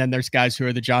 And then there's guys who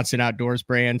are the Johnson Outdoors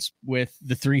brands with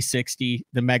the 360,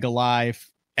 the Mega Live.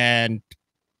 And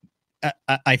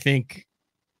I think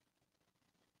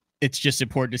it's just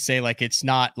important to say, like, it's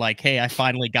not like, hey, I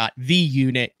finally got the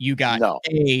unit. You got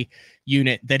a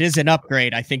unit that is an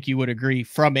upgrade. I think you would agree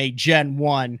from a Gen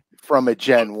 1. From a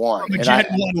Gen 1. From a Gen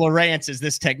 1 Lowrance is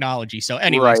this technology. So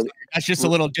anyways, that's just a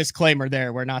little disclaimer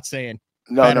there. We're not saying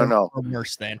no or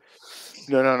worse than.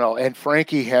 No. And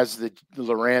Frankie has the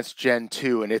Lowrance Gen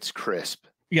 2 and it's crisp.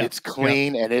 Yeah. It's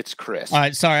clean and it's crisp. All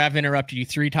right, sorry, I've interrupted you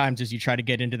 3 times as you try to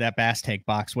get into that bass tank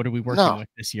box. What are we working with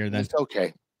this year then? It's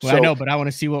okay. Well, I know, but I want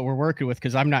to see what we're working with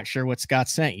because I'm not sure what Scott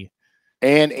sent you.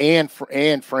 And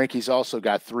Frankie's also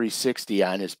got 360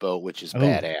 on his boat, which is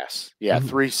badass. Yeah,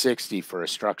 360 for a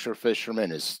structure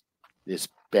fisherman is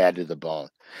bad to the bone.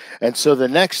 And so the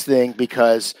next thing,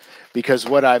 because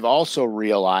what I've also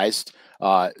realized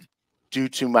due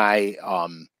to my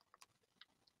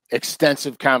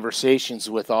extensive conversations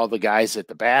with all the guys at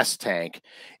the bass tank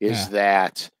is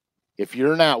that if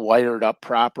you're not wired up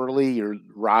properly, you're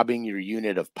robbing your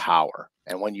unit of power.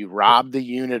 And when you rob the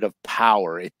unit of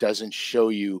power, it doesn't show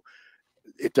you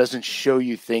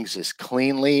things as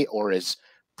cleanly or as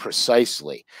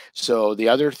precisely. So the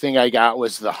other thing I got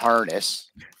was the harness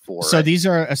for it. These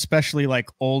are especially like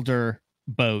older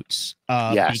boats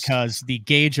because the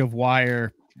gauge of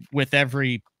wire with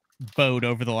every boat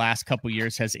over the last couple of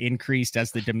years has increased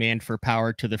as the demand for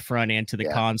power to the front and to the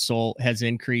console has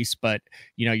increased. But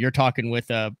you know, you're talking with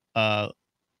a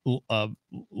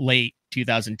late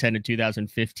 2010 to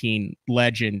 2015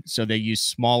 Legend, so they use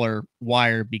smaller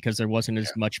wire because there wasn't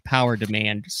as much power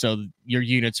demand, so your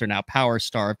units are now power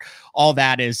starved. All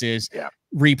that is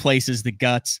replaces the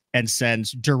guts and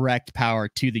sends direct power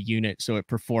to the unit, so it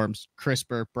performs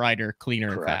crisper, brighter,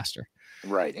 cleaner, and faster.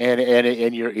 Right. And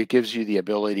it gives you the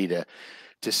ability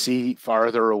to see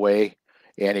farther away,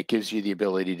 and it gives you the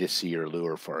ability to see your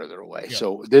lure farther away. Yep.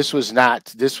 So this was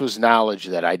knowledge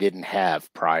that I didn't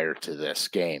have prior to this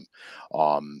game.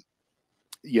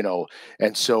 You know,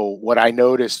 and so what I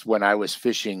noticed when I was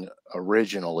fishing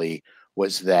originally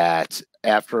was that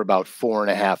after about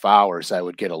 4.5 hours, I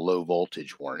would get a low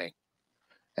voltage warning.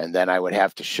 And then I would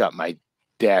have to shut my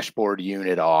dashboard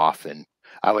unit off, and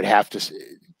I would have to,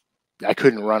 I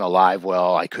couldn't run a live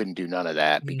well. I couldn't do none of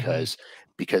that because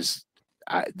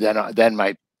then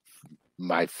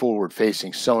my forward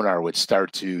facing sonar would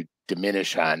start to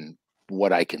diminish on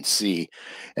what I can see,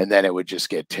 and then it would just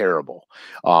get terrible.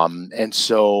 And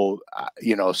so,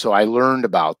 you know, so I learned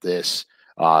about this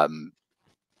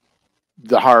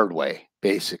the hard way,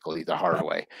 basically the hard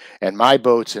way. And my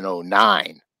boat's an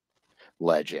 09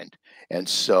 Legend. And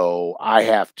so I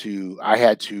had to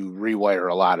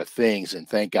rewire a lot of things, and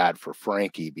thank God for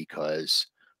Frankie because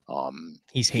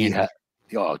he's handy.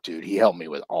 Oh, dude, he helped me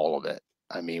with all of it.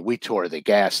 I mean, we tore the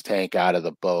gas tank out of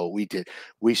the boat.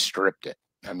 We stripped it.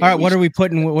 I mean, all right, what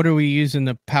are we using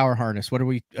the power harness? What are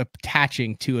we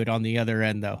attaching to it on the other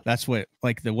end though? That's what,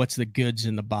 like, what's the goods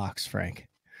in the box, Frank?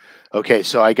 Okay,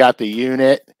 so I got the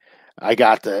unit, I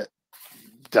got the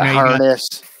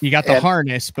harness. You got the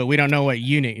harness, but we don't know what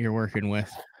unit you're working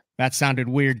with. That sounded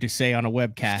weird to say on a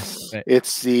webcast. But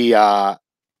it's the I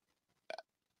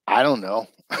don't know.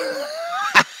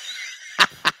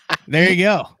 There you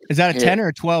go. Is that a 10 or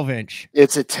a 12-inch?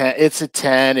 It's a 10. It's a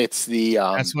 10. It's the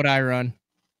that's what I run.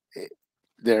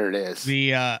 There it is.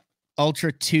 The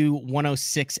Ultra 2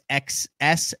 106X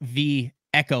SV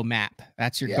Echo Map.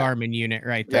 That's your Garmin unit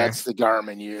right there. That's the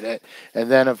Garmin unit. And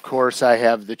then of course I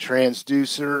have the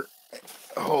transducer.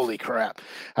 Holy crap.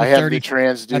 I have the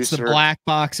transducer. That's the black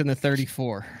box and the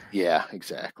 34. Yeah,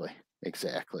 exactly.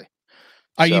 Exactly.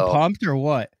 Are you pumped or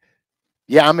what?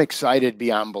 Yeah, I'm excited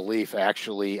beyond belief,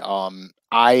 actually.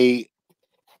 I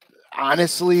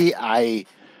honestly,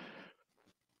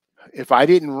 if I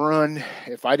didn't run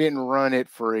it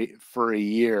for a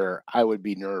year, I would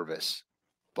be nervous.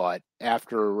 But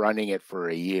after running it for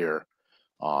a year,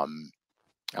 I'm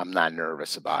not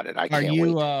nervous about it. I can't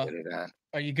wait to get it on.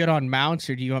 Are you good on mounts,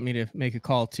 or do you want me to make a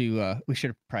call to we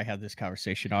should have probably had this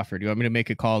conversation off, or do you want me to make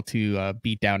a call to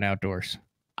Beat Down Outdoors?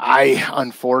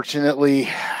 Unfortunately,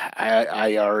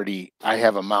 I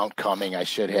have a mount coming. I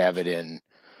should have it in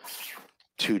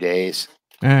 2 days.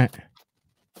 All right.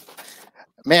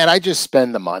 Man, I just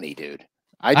spend the money, dude.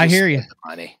 I I just hear you. spend the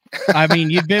money. I mean,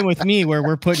 you've been with me where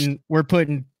we're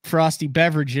putting frosty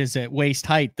beverages at waist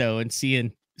height though, and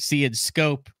seeing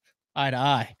scope eye to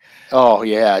eye. Oh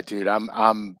yeah, dude.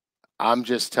 I'm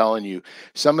just telling you,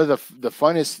 some of the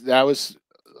funnest that was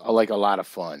like a lot of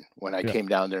fun when I Yeah. came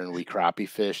down there and we crappie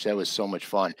fish. That was so much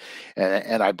fun,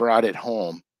 and I brought it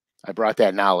home. I brought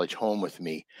that knowledge home with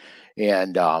me,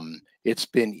 and it's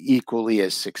been equally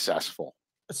as successful.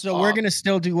 So we're Um, going to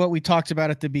still do what we talked about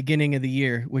at the beginning of the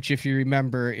year, which if you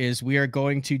remember is we are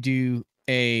going to do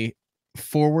a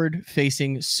forward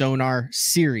facing sonar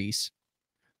series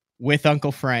with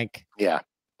Uncle Frank. yeah,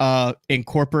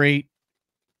 Incorporate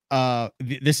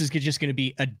this is just going to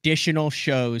be additional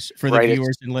shows for the right.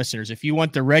 viewers and listeners. If you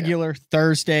want the regular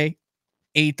Thursday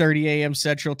 8:30 a.m.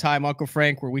 Central Time, Uncle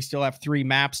Frank, where we still have 3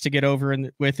 maps to get over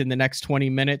in the next 20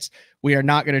 minutes, we are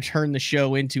not going to turn the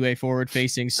show into a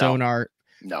forward-facing sonar.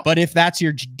 No. But if that's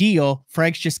your deal,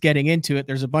 Frank's just getting into it.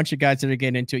 There's a bunch of guys that are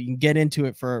getting into it. You can get into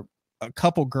it for a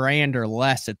couple grand or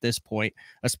less at this point,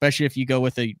 especially if you go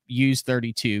with a used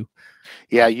 32.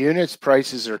 Yeah, units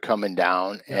prices are coming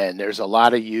down, Yeah. and there's a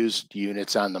lot of used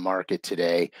units on the market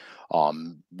today.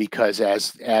 Because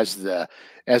as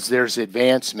there's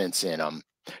advancements in them,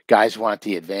 guys want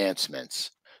the advancements.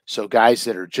 So guys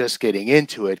that are just getting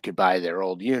into it could buy their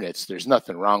old units. There's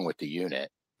nothing wrong with the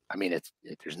unit. I mean,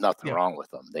 there's nothing Yeah. wrong with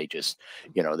them. They just,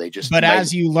 they just But might,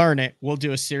 as you learn it, we'll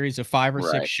do a series of 5 or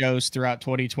 6 right. shows throughout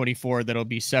 2024 that'll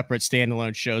be separate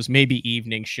standalone shows, maybe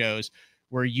evening shows,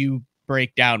 where you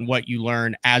break down what you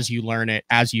learn as you learn it,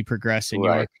 as you progress in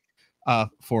Right. your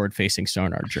forward-facing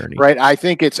sonar journey. Right. I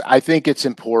think it's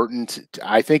important.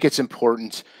 I think it's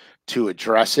important to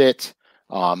address it.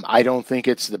 I don't think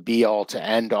it's the be all to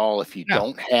end all if you No.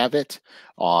 don't have it.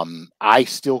 I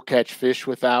still catch fish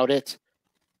without it.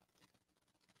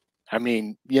 I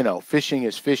mean, fishing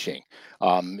is fishing.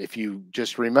 If you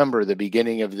just remember the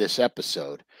beginning of this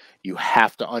episode, you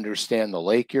have to understand the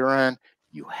lake you're on.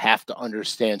 You have to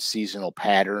understand seasonal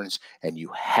patterns, and you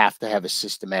have to have a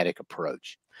systematic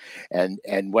approach.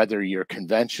 And whether you're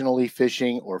conventionally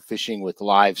fishing or fishing with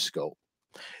live scope,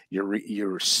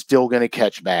 you're still going to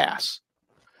catch bass.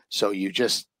 So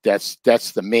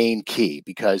that's the main key,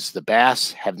 because the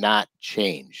bass have not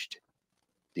changed.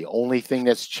 The only thing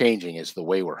that's changing is the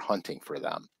way we're hunting for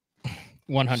them.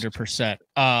 100%.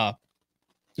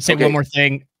 Say Okay. one more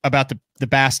thing about the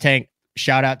bass tank.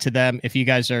 Shout out to them. If you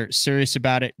guys are serious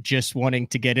about it, just wanting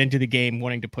to get into the game,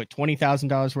 wanting to put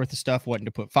 $20,000 worth of stuff, wanting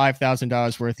to put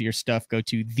 $5,000 worth of your stuff, go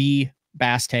to the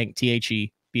Bass Tank,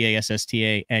 TheBasstank,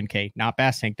 not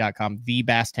basstank.com,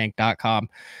 thebasstank.com.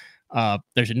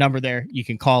 There's a number there. You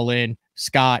can call in.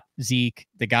 Scott, Zeke,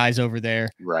 the guys over there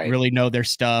really know their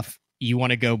stuff. You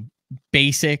want to go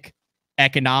basic,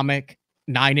 economic,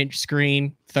 9-inch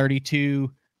screen,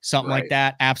 32, something like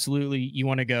that. Absolutely. You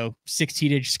want to go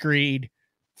 16-inch screen,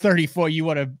 34. You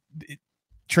want to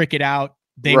trick it out.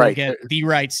 They will get the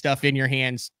right stuff in your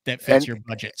hands that fits your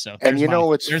budget. So, and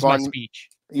there's my speech.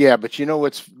 Yeah, but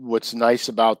what's nice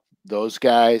about those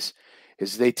guys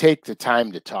is they take the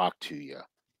time to talk to you.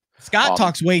 Scott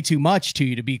talks way too much to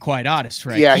you, to be quite honest,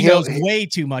 right? Yeah, he knows way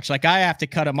too much. Like, I have to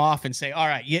cut him off and say, all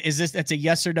right, that's a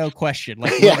yes or no question.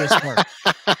 Like, will this work?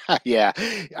 Yeah.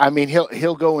 I mean,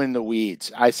 he'll go in the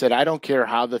weeds. I said, I don't care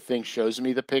how the thing shows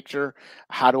me the picture.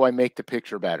 How do I make the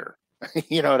picture better?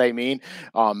 You know what I mean?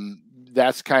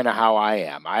 That's kind of how I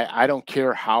am. I don't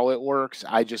care how it works.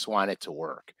 I just want it to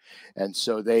work. And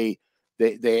so they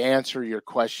answer your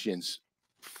questions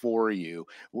for you,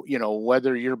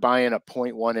 whether you're buying a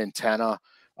 0.1 antenna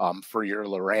for your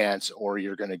Lowrance, or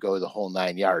you're going to go the whole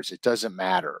 9 yards. It doesn't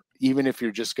matter. Even if you're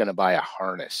just going to buy a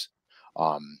harness,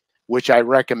 which I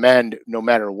recommend no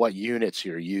matter what units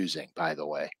you're using, by the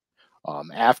way.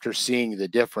 After seeing the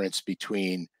difference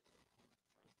between,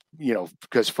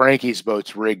 because Frankie's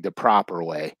boat's rigged the proper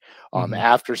way,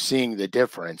 after seeing the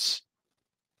difference,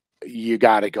 you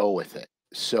got to go with it.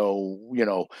 So,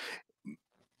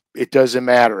 it doesn't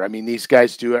matter. I mean, these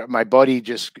guys do it.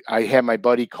 I had my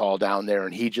buddy call down there,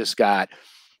 and he just got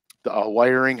a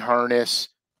wiring harness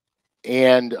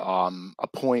and a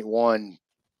 0.1,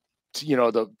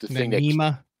 the thing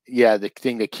the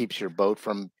thing that keeps your boat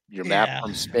from your map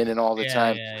from spinning all the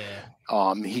time.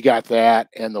 He got that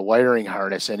and the wiring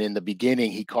harness. And in the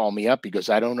beginning, he called me up. He goes,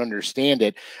 I don't understand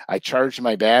it. I charged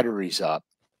my batteries up,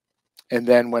 and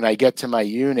then when I get to my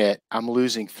unit, I'm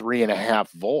losing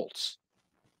 3.5 volts.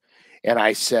 And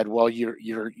I said, well, you're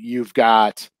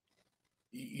not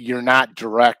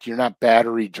direct, you're not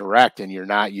battery direct, and you're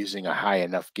not using a high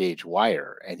enough gauge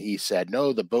wire. And he said,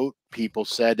 no, the boat people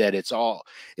said that it's all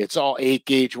 8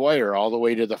 gauge wire all the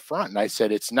way to the front. And I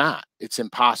said, it's not, it's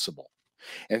impossible.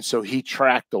 And so he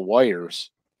tracked the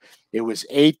wires. It was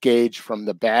 8 gauge from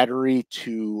the battery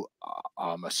to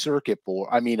a circuit board.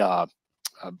 I mean, a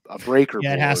breaker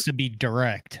Yeah, board. it has to be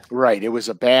direct. Right. It was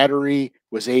a battery,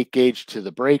 was 8 gauge to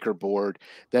the breaker board.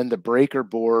 Then the breaker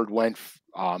board went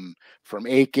from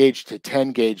 8 gauge to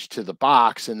 10 gauge to the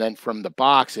box. And then from the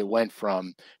box, it went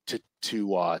from to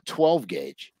 12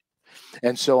 gauge.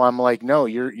 And so I'm like, no,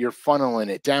 you're funneling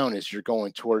it down as you're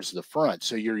going towards the front.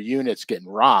 So your unit's getting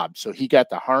robbed. So he got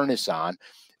the harness on,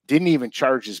 didn't even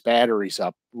charge his batteries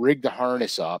up, rigged the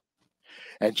harness up,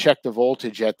 and checked the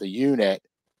voltage at the unit.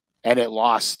 And it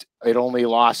only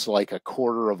lost like a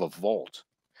quarter of a volt.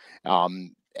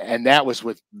 And that was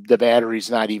with the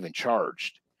batteries not even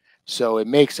charged. So it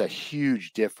makes a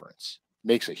huge difference.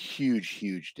 Makes a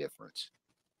huge difference.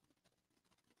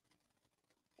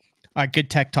 All right, good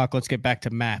tech talk. Let's get back to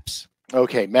maps.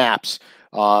 Okay, maps.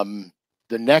 The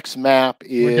next map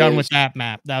is We're done with that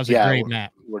map. That was a great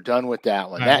map. We're done with that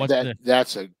one. Right,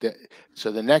 So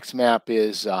the next map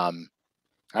is I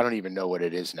don't even know what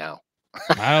it is now.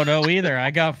 I don't know either.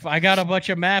 I got a bunch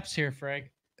of maps here, Frank.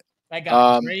 I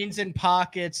got drains and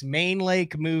pockets, main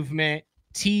lake movement,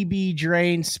 TB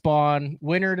drain spawn,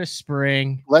 winter to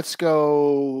spring. Let's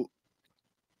go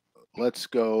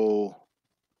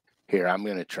here. I'm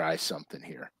going to try something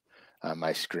here on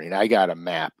my screen. I got a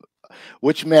map.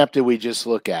 Which map did we just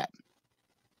look at?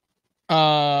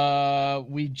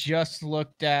 We just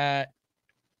looked at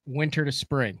winter to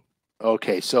spring.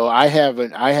 Okay, so I have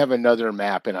another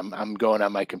map, and I'm going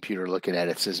on my computer looking at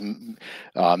it. It says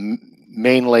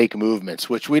main lake movements,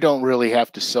 which we don't really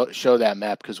have to show that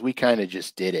map because we kind of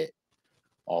just did it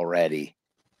already.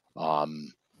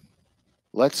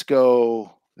 Let's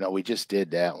go. No, we just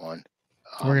did that one.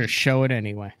 We're gonna show it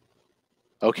anyway.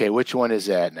 Okay, which one is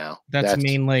that now? That's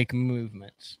main lake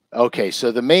movements. Okay,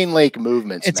 so the main lake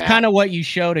movements. It's kind of what you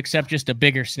showed, except just a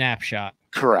bigger snapshot.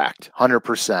 Correct,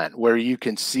 100%, where you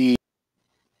can see.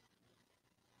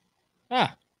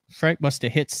 Frank must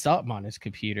have hit something on his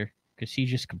computer because he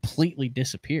just completely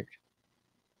disappeared.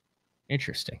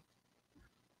 Interesting.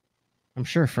 I'm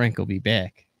sure Frank will be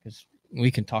back because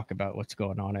we can talk about what's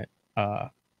going on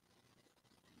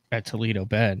at Toledo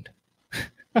Bend.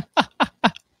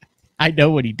 I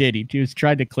know what he did. He was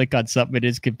trying to click on something at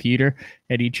his computer,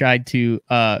 and he tried to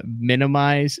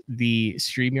minimize the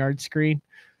StreamYard screen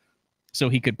so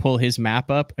he could pull his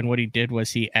map up. And what he did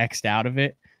was he X'd out of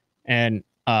it, and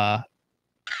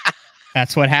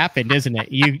that's what happened, isn't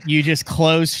it? You just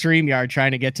closed StreamYard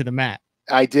trying to get to the map.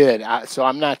 I did. So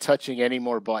I'm not touching any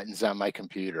more buttons on my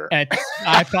computer.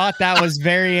 I thought that was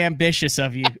very ambitious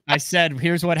of you. I said,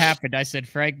 here's what happened. I said,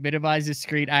 Frank, minimize the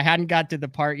screen. I hadn't got to the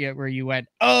part yet where you went,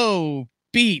 oh,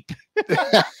 beep.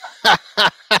 All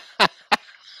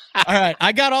right.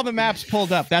 I got all the maps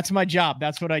pulled up. That's my job.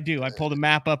 That's what I do. I pull the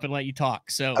map up and let you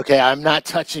talk. So okay, I'm not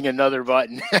touching another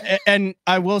button. And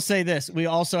I will say this. We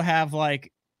also have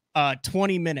like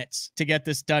 20 minutes to get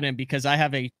this done in because I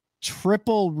have a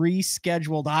triple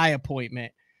rescheduled eye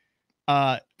appointment.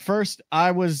 First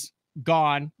I was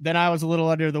gone, then I was a little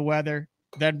under the weather,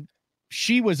 then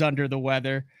she was under the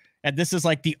weather, and this is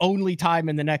like the only time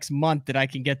in the next month that I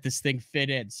can get this thing fit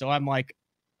in. So I'm like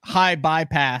high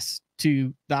bypass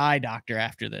to the eye doctor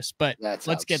after this, but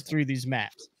let's get through these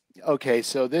maps. Okay,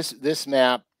 so this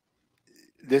map,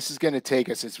 this is going to take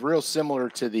us, it's real similar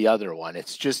to the other one.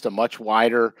 It's just a much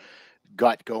wider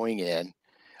gut going in.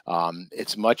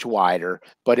 It's much wider,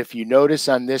 but if you notice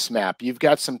on this map, you've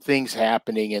got some things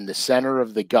happening in the center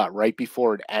of the gut right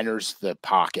before it enters the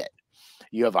pocket.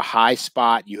 You have a high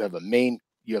spot. You have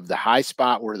the high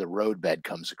spot where the roadbed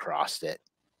comes across it.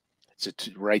 It's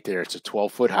right there. It's a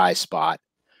 12-foot high spot.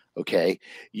 Okay.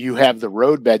 You have the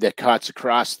roadbed that cuts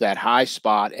across that high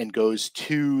spot and goes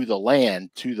to the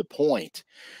land, to the point.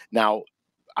 Now,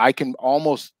 I can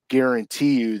almost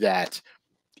guarantee you that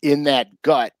in that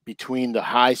gut between the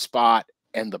high spot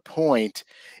and the point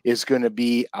is going to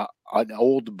be an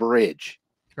old bridge.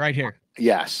 Right here.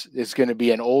 Yes, it's going to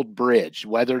be an old bridge.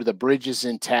 Whether the bridge is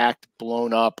intact,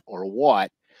 blown up, or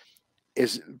what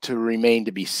is to remain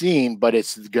to be seen, but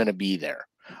it's going to be there.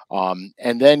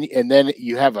 And then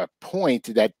you have a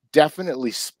point that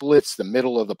definitely splits the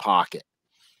middle of the pocket,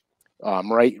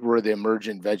 right where the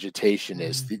emergent vegetation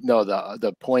is.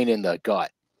 The point in the gut.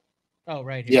 Oh,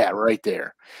 right here. Yeah, right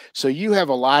there. So you have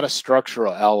a lot of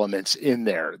structural elements in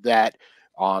there that,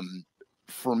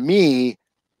 for me,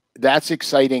 that's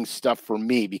exciting stuff for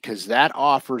me because that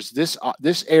offers this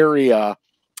area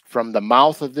from the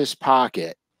mouth of this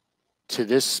pocket to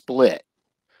this split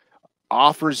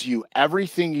offers you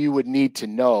everything you would need to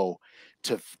know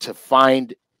to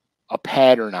find a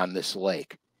pattern on this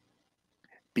lake.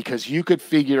 because you could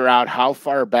figure out how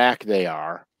far back they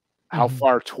are, how Mhm.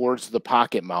 far towards the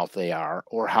pocket mouth they are,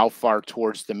 or how far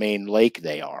towards the main lake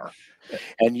they are.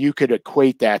 And you could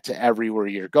equate that to everywhere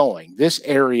you're going. This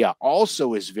area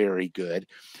also is very good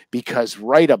because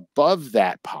right above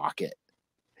that pocket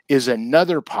is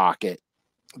another pocket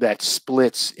that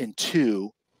splits in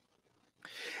two,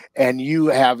 and you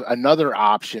have another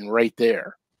option right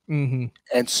there. Mhm.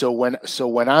 And so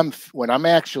when I'm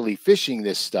actually fishing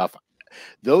this stuff,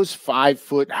 those 5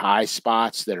 foot high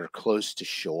spots that are close to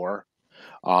shore,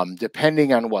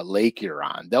 depending on what lake you're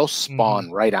on, they'll Mhm.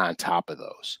 spawn right on top of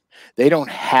those. They don't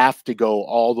have to go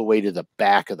all the way to the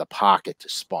back of the pocket to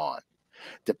spawn.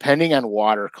 Depending on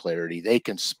water clarity, they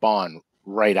can spawn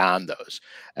right on those.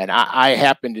 And I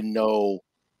happen to know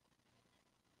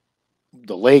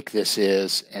the lake this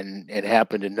is, and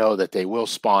happen to know that they will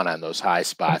spawn on those high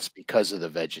spots because of the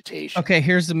vegetation. Okay,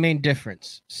 here's the main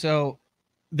difference. So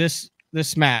this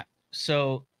map.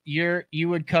 So you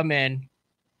would come in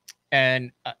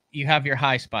and you have your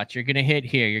high spots. You're gonna hit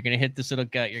here. You're gonna hit this little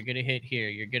gut. You're gonna hit here.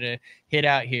 You're gonna hit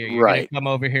out here. You're gonna Right. come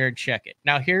over here and check it.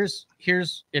 Now here's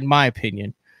in my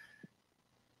opinion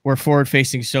where forward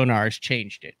facing sonar has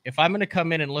changed it. If I'm gonna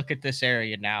come in and look at this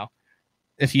area now,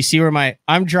 if you see where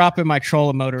I'm dropping my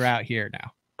trolling motor out here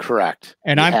now. Correct.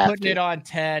 And You I'm have putting to. it on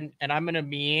 10, and I'm going to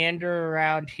meander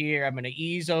around here. I'm going to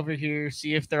ease over here,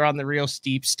 see if they're on the real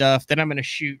steep stuff. Then I'm going to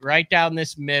shoot right down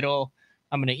this middle.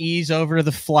 I'm going to ease over to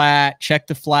the flat, check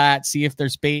the flat, see if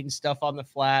there's bait and stuff on the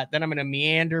flat. Then I'm going to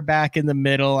meander back in the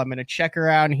middle. I'm going to check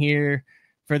around here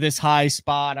for this high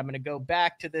spot. I'm going to go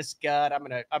back to this gut. I'm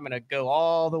going to go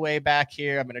all the way back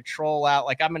here. I'm going to troll out.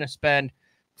 Like, I'm going to spend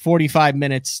 45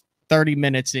 minutes, 30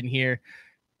 minutes in here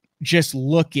just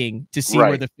looking to see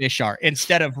where the fish are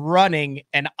instead of running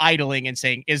and idling and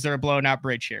saying, is there a blown out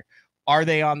bridge here? Are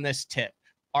they on this tip?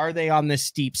 Are they on this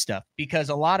steep stuff? Because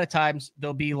a lot of times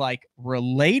they'll be like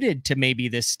related to maybe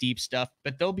this steep stuff,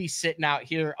 but they'll be sitting out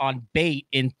here on bait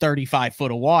in 35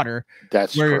 foot of water.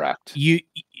 That's correct. You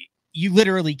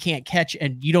literally can't catch,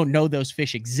 and you don't know those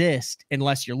fish exist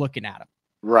unless you're looking at them.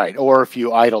 Right. Or if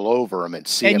you idle over them and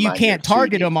see them, and you on can't your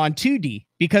target 2D. them on 2D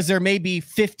because there may be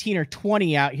 15 or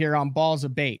 20 out here on balls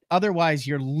of bait. Otherwise,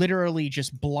 you're literally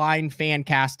just blind fan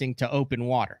casting to open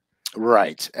water.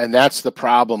 Right. And that's the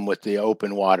problem with the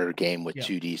open water game with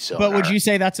 2D sonar. But would you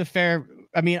say that's a fair?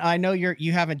 I mean, I know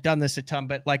you haven't done this a ton,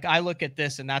 but like I look at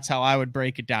this and that's how I would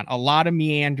break it down. A lot of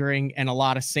meandering and a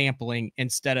lot of sampling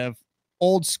instead of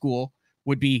old school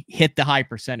would be hit the high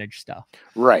percentage stuff.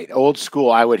 Right. Old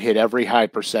school, I would hit every high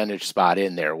percentage spot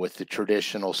in there with the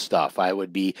traditional stuff. I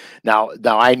would be now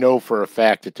I know for a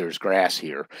fact that there's grass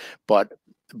here, but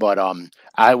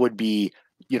I would be,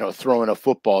 throwing a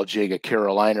football jig, a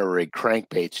Carolina rig,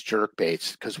 crankbaits, jerk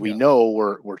baits, because we know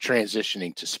we're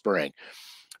transitioning to spring.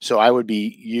 So I would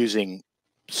be using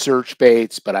search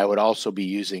baits, but I would also be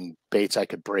using baits I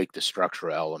could break the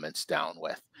structural elements down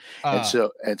with. And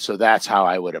so that's how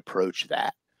I would approach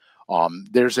that.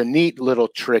 There's a neat little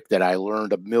trick that I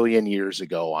learned a million years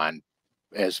ago on,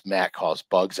 as Matt calls,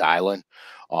 Bugs Island.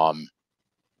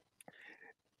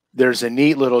 There's a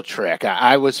neat little trick.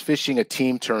 I was fishing a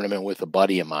team tournament with a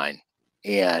buddy of mine,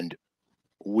 and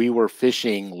we were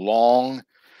fishing long.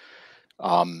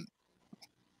 Go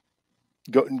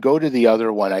to the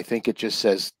other one. I think it just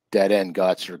says dead end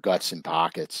guts or guts in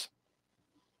pockets.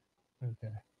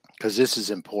 Okay. Because this is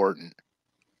important.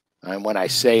 And when I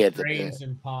say it, grains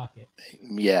in pocket.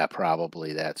 Yeah,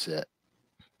 probably that's it.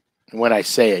 And when I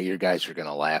say it, you guys are going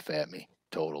to laugh at me.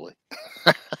 Totally.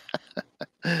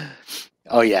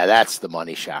 Oh yeah, that's the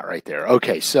money shot right there.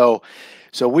 Okay, so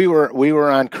we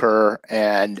were on Kerr,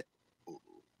 and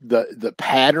the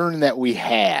pattern that we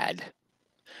had,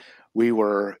 we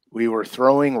were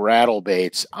throwing rattle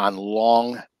baits on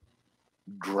long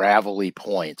gravelly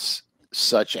points,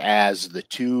 such as the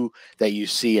two that you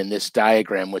see in this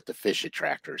diagram with the fish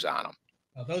attractors on them.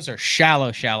 Oh, those are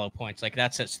shallow points. Like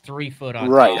that says 3 foot on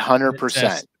right, top.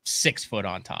 100%. 6 foot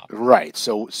on top. Right.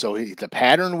 So the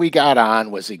pattern we got on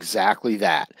was exactly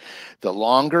that. The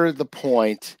longer the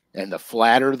point and the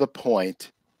flatter the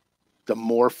point, the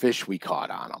more fish we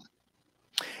caught on them.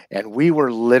 And we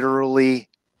were literally,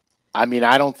 I mean,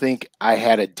 I don't think I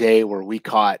had a day where we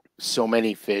caught so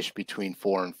many fish between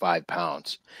 4 and 5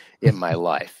 pounds in my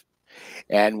life.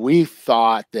 And we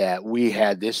thought that we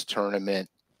had this tournament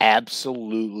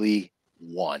absolutely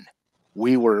won.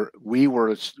 We were.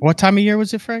 What time of year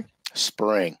was it, Frank?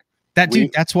 Spring.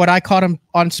 That's what I caught him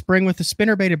on spring with the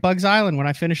spinnerbait at Bugs Island when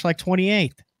I finished like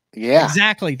 28th. Yeah.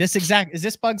 Exactly. Is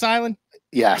this Bugs Island?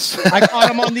 Yes. I caught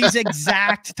them on these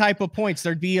exact type of points.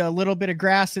 There'd be a little bit of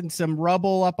grass and some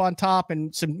rubble up on top,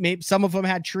 and some of them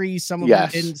had trees, some of them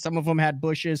didn't, some of them had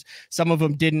bushes, some of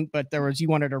them didn't, but there was, you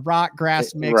wanted a rock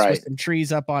grass mix with some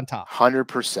trees up on top.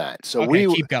 100%. So okay,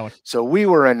 keep going. So we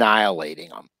were annihilating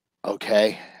them.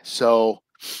 Okay. So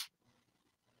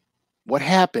what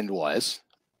happened was,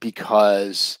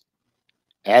 because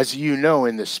as you know,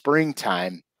 in the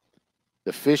springtime,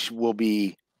 the fish will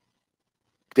be,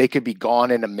 they could be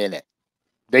gone in a minute.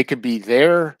 They could be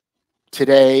there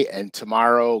today and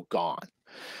tomorrow gone.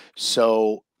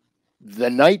 So the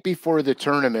night before the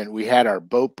tournament, we had our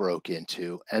boat broke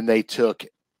into, and they took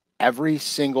every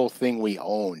single thing we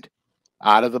owned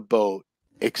out of the boat,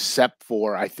 except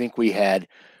for, I think we had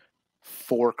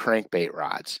 4 crankbait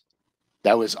rods.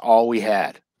 That was all we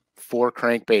had. 4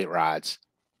 crankbait rods,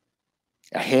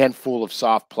 a handful of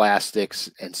soft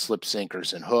plastics and slip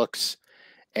sinkers and hooks,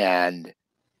 and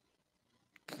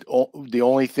the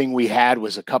only thing we had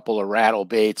was a couple of rattle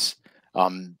baits,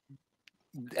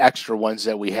 extra ones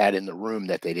that we had in the room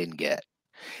that they didn't get.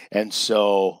 And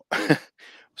so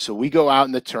so we go out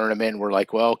in the tournament, we're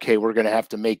like, well, okay, we're going to have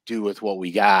to make do with what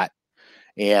we got.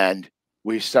 And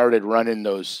we started running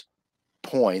those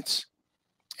points,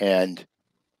 and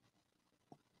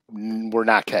we're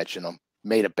not catching them.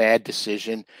 Made a bad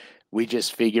decision. We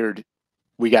just figured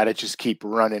we got to just keep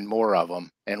running more of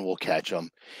them and we'll catch them.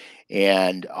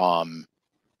 And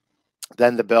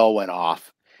then the bell went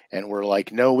off, and we're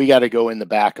like, no, we got to go in the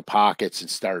back of pockets and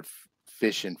start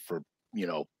fishing for, you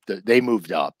know, they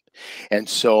moved up. And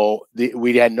so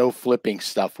we had no flipping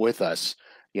stuff with us.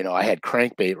 You know, I had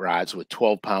crankbait rods with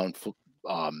 12-pound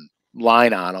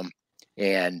line on them,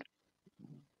 and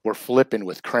we're flipping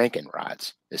with cranking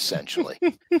rods, essentially.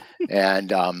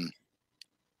 And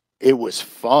it was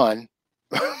fun.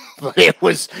 But it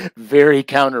was very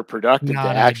counterproductive to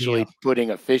actually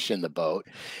putting a fish in the boat.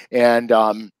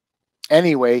 And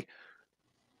anyway,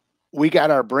 we got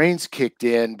our brains kicked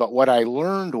in. But what I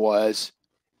learned was,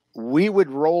 we would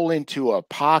roll into a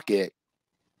pocket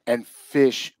and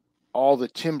fish all the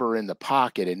timber in the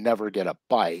pocket and never get a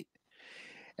bite.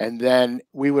 And then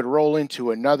we would roll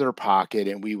into another pocket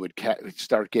and we would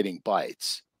start getting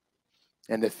bites.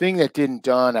 And the thing that didn't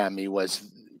dawn on me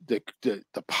was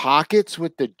the pockets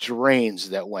with the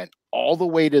drains that went all the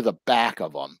way to the back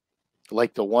of them,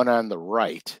 like the one on the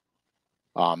right,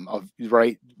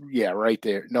 right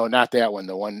there. No, not that one.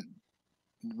 The one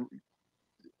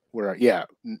where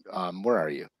are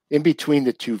you? In between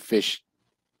the two fish.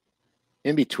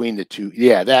 In between the two,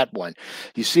 yeah, that one.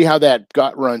 You see how that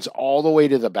gut runs all the way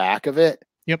to the back of it?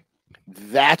 Yep.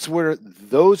 That's where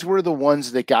those were the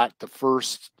ones that got the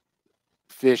first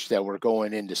fish that were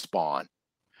going into spawn.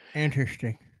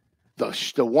 Interesting.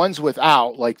 The ones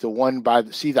without, like the one by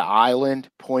see the island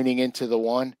pointing into the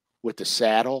one with the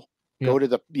saddle. Yep. Go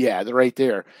to they're right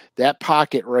there. That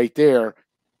pocket right there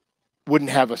wouldn't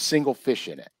have a single fish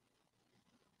in it.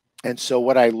 And so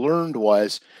what I learned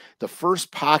was, the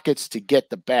first pockets to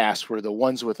get the bass were the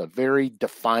ones with a very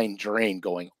defined drain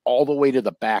going all the way to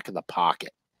the back of the pocket.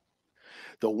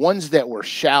 The ones that were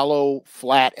shallow,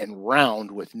 flat, and round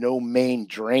with no main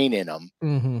drain in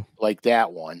them, like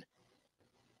that one,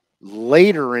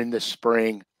 later in the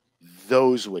spring,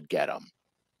 those would get them.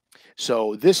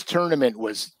 So this tournament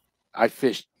I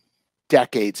fished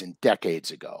decades and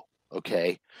decades ago.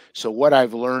 Okay. So what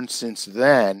I've learned since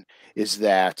then is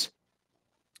that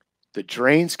the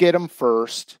drains get them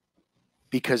first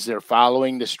because they're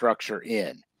following the structure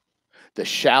in. The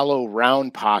shallow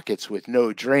round pockets with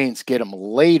no drains get them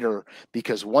later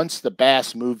because once the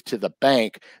bass move to the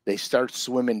bank, they start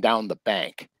swimming down the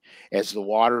bank. As the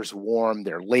water's warm,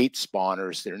 they're late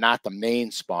spawners. They're not the main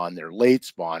spawn. They're late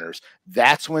spawners.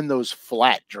 That's when those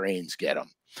flat drains get them,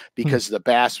 because the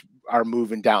bass are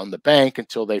moving down the bank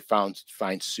until they find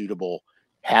suitable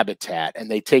habitat, and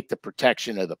they take the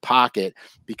protection of the pocket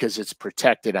because it's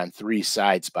protected on 3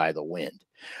 sides by the wind.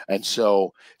 And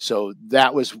so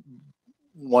that was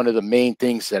one of the main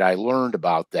things that I learned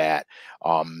about that.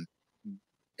 And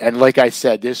like I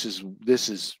said, this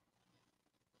is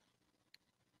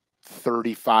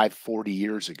 35, 40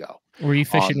 years ago. Were you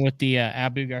fishing with the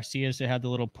Abu Garcias that had the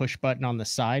little push button on the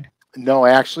side? No,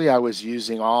 actually, I was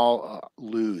using all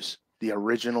Lew's, the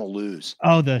original Lew's.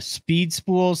 Oh, the speed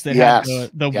spools that had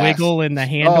the wiggle in the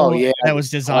handle that was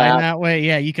designed that way.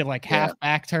 Yeah, you could like half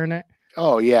back turn it.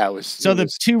 Oh, yeah. It was. So the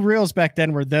 2 reels back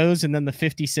then were those, and then the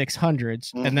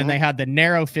 5600s. And then they had the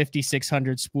narrow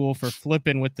 5600 spool for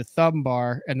flipping with the thumb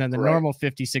bar. And then the normal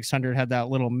 5600 had that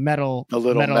little metal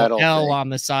L on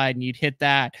the side, and you'd hit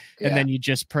that. And then you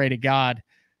just pray to God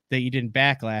that you didn't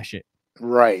backlash it.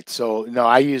 Right. So no,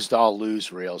 I used all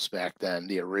Lew's reels back then,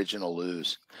 the original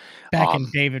Lew's. Back in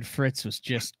Um, David Fritz was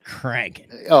just cranking.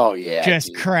 oh yeah, Just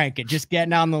dude. cranking. Just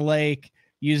getting on the lake,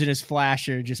 using his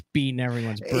flasher, just beating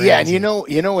everyone's Yeah, and brains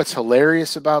in. you know what's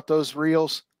hilarious about those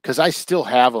reels? Because I still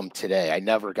have them today. I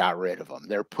never got rid of them.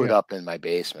 They're put Yeah. up in my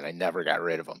basement. I never got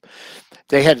rid of them.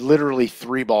 They had literally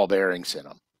 3 ball bearings in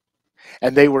them,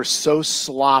 and they were so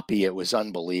sloppy it was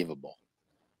unbelievable.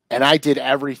 And I did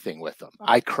everything with them.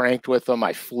 I cranked with them.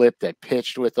 I flipped. I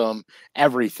pitched with them.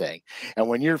 Everything. And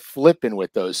when you're flipping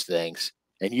with those things,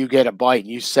 and you get a bite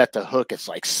and you set the hook, it's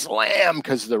like slam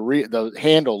because the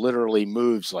handle literally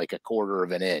moves like a quarter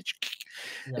of an inch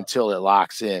Yeah. until it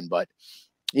locks in. But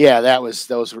yeah, that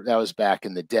was back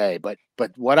in the day. But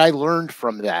what I learned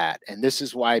from that, and this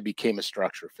is why I became a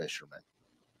structure fisherman.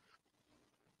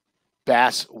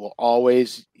 Bass will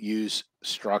always use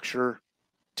structure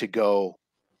to go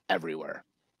everywhere.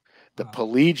 The Wow.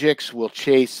 pelagics will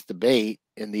chase the bait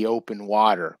in the open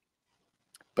water,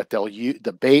 but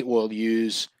the bait will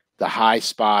use the high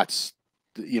spots,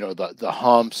 the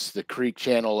humps, the creek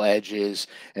channel edges,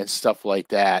 and stuff like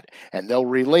that, and they'll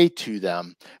relate to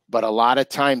them. But a lot of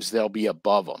times they'll be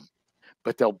above them,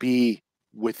 but they'll be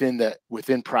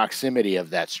within proximity of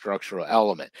that structural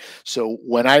element. So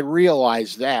when I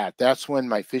realized that, that's when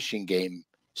my fishing game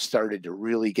started to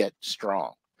really get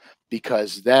strong,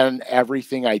 because then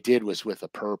everything I did was with a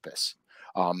purpose.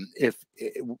 If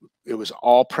it was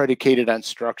all predicated on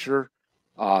structure,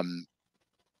 um,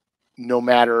 no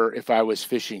matter if I was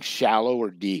fishing shallow or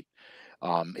deep,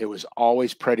 it was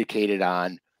always predicated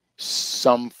on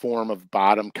some form of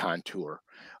bottom contour.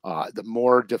 The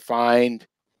more defined,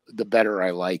 the better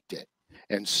I liked it.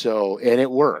 And so, and it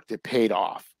worked, it paid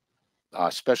off.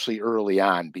 Especially early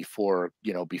on, before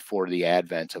the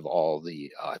advent of all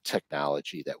the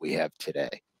technology that we have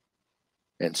today.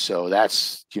 And so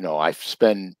that's, I've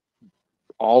spent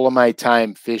all of my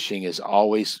time fishing is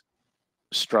always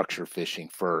structure fishing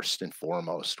first and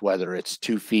foremost, whether it's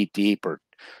 2 feet deep or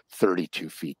 32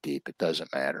 feet deep, it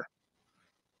doesn't matter.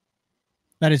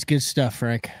 That is good stuff,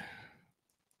 Frank.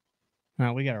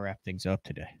 Well, we got to wrap things up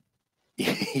today.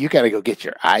 You got to go get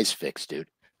your eyes fixed, dude.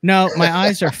 No, my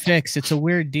eyes are fixed. It's a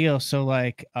weird deal. So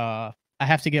like, I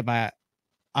have to get my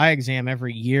eye exam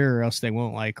every year or else they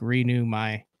won't like renew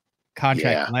my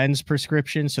contact lens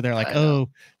prescription. So they're like, oh,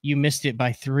 you missed it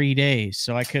by 3 days.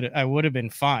 So I would have been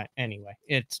fine. Anyway,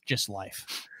 it's just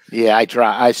life. Yeah. I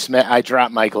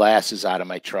dropped my glasses out of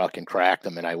my truck and cracked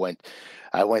them. And I went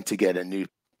to get a new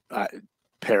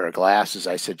pair of glasses.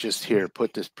 I said, just here,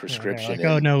 put this prescription in.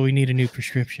 Oh no, we need a new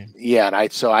prescription. Yeah.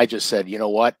 And so I just said, you know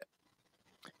what?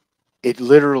 It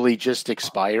literally just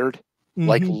expired.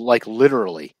 Like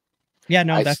literally. Yeah,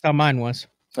 no, that's how mine was.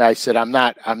 I said, I'm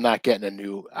not getting a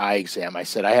new eye exam. I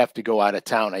said, I have to go out of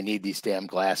town. I need these damn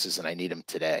glasses and I need them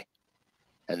today.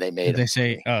 And they made Did them. They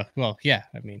say, well, yeah,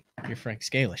 I mean, you're Frank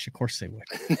Scalish. Of course they would.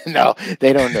 No,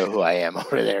 they don't know who I am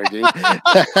over there, dude.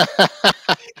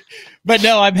 But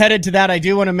no, I'm headed to that. I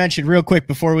do want to mention real quick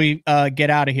before we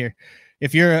get out of here.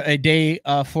 If you're a day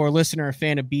 4 listener, a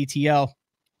fan of BTL,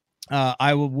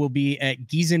 I will be at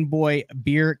Giesenboy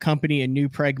Beer Company in New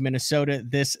Prague, Minnesota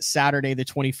this Saturday, the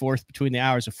 24th, between the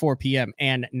hours of 4 p.m.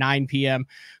 and 9 p.m.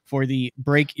 for the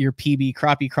Break Your PB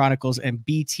Crappie Chronicles and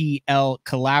BTL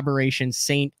collaboration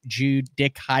St. Jude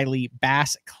Dick Hiley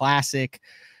Bass Classic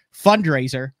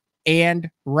fundraiser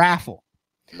and raffle.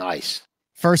 Nice.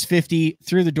 First 50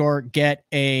 through the door get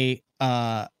a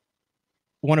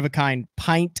one-of-a-kind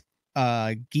pint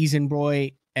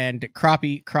Giesenboy and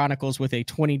Crappie Chronicles with a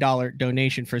 $20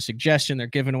 donation for a suggestion. They're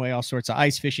giving away all sorts of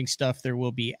ice fishing stuff. There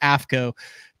will be AFCO,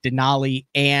 Denali,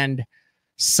 and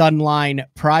Sunline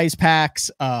prize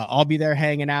packs. I'll be there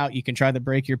hanging out. You can try the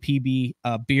Break Your PB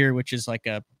beer, which is like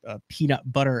a peanut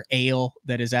butter ale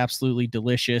that is absolutely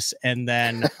delicious. And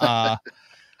then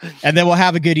we'll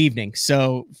have a good evening.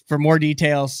 So for more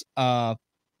details, you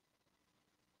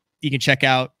can check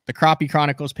out the Crappie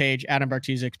Chronicles page, Adam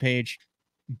Bartuzik's page,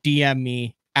 DM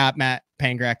me at Matt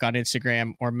Pangrak on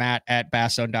Instagram or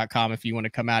matt@basson.com if you want to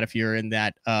come out if you're in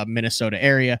that Minnesota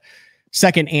area.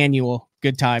 Second annual,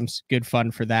 good times, good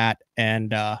fun for that.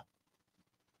 And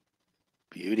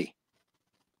beauty.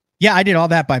 Yeah, I did all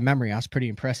that by memory. I was pretty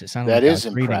impressed. It sounded that like is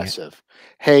impressive.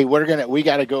 Hey, we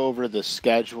got to go over the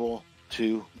schedule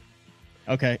too.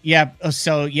 Okay. Yeah.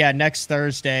 So yeah, next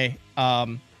Thursday.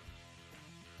 I'll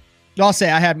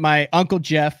say I had my Uncle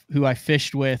Jeff, who I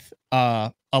fished with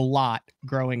a lot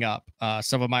growing up.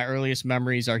 Some of my earliest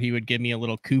memories are he would give me a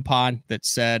little coupon that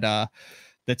said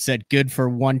good for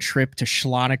one trip to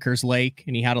Schloneker's Lake,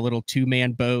 and he had a little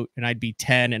 2-man boat, and I'd be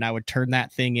 10, and I would turn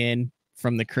that thing in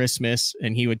from the Christmas,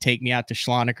 and he would take me out to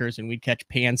Schloneker's and we'd catch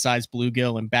pan-sized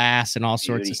bluegill and bass and all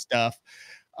sorts of stuff.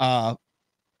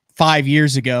 5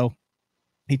 years ago,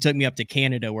 he took me up to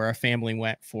Canada where our family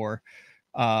went for,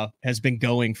 has been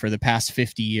going for the past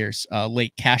 50 years,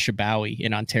 Lake Cashabowie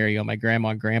in Ontario. My grandma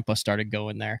and grandpa started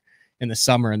going there in the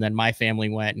summer, and then my family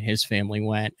went and his family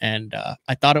went. And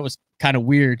I thought it was kind of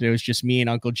weird. It was just me and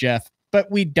Uncle Jeff, but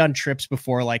we'd done trips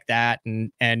before like that.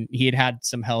 And he had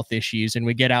some health issues, and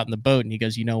we get out in the boat and he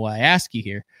goes, you know why I ask you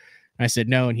here? And I said,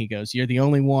 no. And he goes, you're the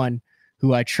only one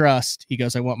who I trust. He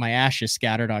goes, I want my ashes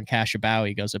scattered on Cashabowie.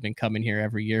 He goes, I've been coming here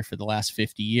every year for the last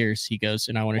 50 years. He goes,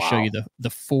 and I want to show you the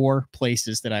 4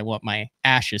 places that I want my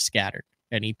ashes scattered.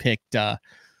 And he picked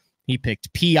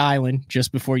Pea Island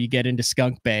just before you get into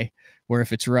Skunk Bay, where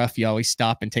if it's rough, you always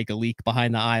stop and take a leak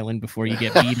behind the island before you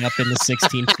get beaten up in the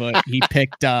 16-foot.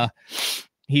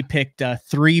 He picked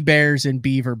 3 bears in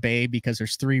Beaver Bay because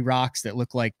there's 3 rocks that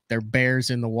look like they're bears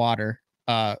in the water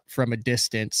from a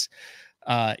distance.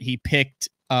 He picked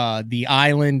the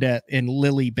island in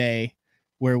Lily Bay,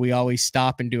 where we always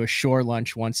stop and do a shore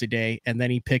lunch once a day. And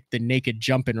then he picked the Naked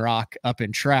Jumping Rock up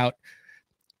in Trout,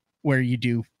 where you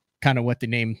do kind of what the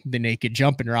name the Naked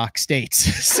Jumping Rock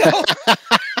states.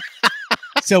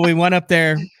 So we went up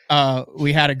there.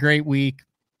 We had a great week.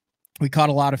 We caught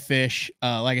a lot of fish.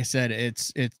 Like I said,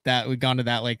 it's that we've gone to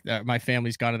that lake. My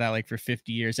family's gone to that lake for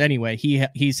 50 years. Anyway,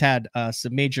 he's had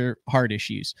some major heart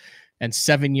issues. And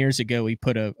 7 years ago, we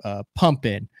put a pump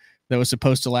in that was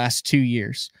supposed to last 2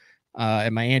 years.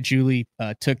 And my Aunt Julie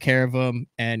took care of him,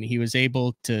 and he was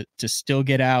able to still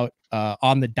get out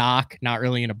on the dock, not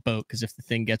really in a boat, because if the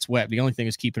thing gets wet, the only thing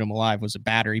that's keeping him alive was a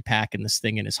battery pack and this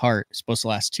thing in his heart. It's supposed to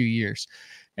last 2 years.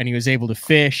 And he was able to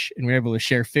fish, and we were able to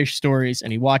share fish stories,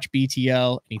 and he watched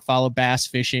BTL, and he followed bass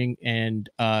fishing, and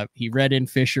he read in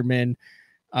fishermen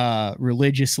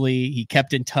religiously. He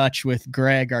kept in touch with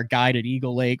Greg, our guide at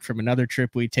Eagle Lake, from another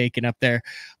trip we'd taken up there.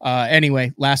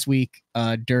 Anyway, last week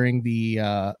during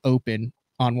the Open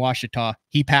on Washita,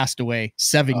 he passed away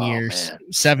 7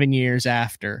 years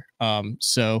after.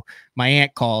 So my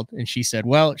aunt called and she said,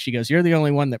 well, she goes, you're the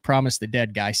only one that promised the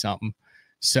dead guy something.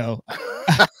 So,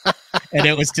 and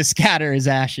it was to scatter his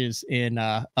ashes in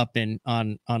up in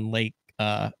on Lake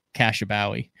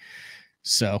Cashabowie.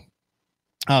 So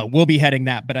we'll be heading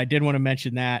that, but I did want to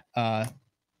mention that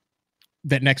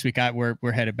that next week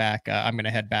we're headed back. I'm going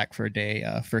to head back for a day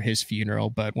for his funeral,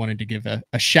 but wanted to give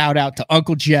a shout out to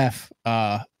Uncle Jeff.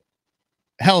 Hell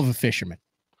of a fisherman.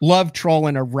 Loved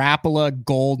trolling a Rapala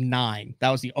Gold 9. That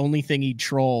was the only thing he'd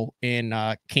troll in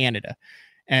Canada.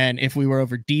 And if we were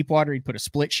over deep water, he'd put a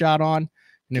split shot on.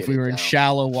 And if we were in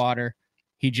shallow water,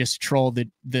 he just trolled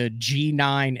the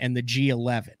G9 and the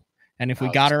G11. And if we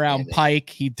got around pike,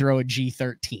 he'd throw a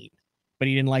G13. But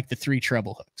he didn't like the 3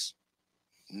 treble hooks.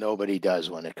 Nobody does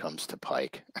when it comes to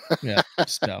pike. Yeah,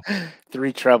 so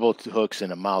 3 treble hooks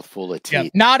and a mouthful of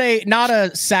teeth. Yeah, not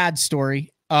a sad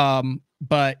story.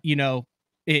 But you know,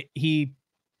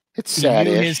 it's sad.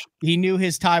 He knew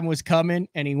his time was coming,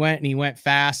 and he went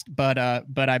fast. But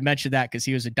I mentioned that because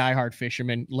he was a diehard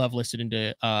fisherman, loved listening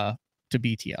to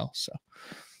BTL. So,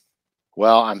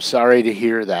 well, I'm sorry to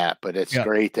hear that, but it's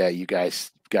great that you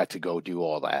guys got to go do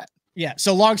all that. Yeah.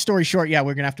 So long story short, yeah,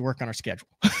 we're gonna have to work on our schedule.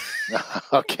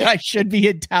 Okay. I should be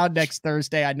in town next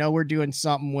Thursday. I know we're doing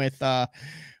something with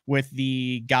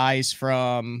the guys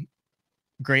from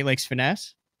Great Lakes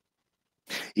Finesse.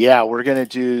 Yeah, we're going to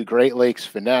do Great Lakes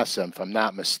Finesse. If I'm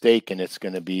not mistaken, it's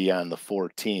going to be on the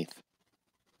 14th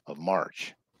of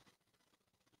March.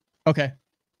 Okay.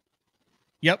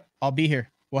 Yep, I'll be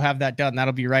here. We'll have that done.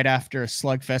 That'll be right after a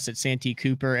Slugfest at Santee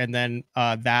Cooper. And then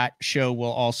that show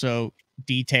will also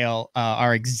detail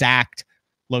our exact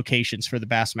locations for the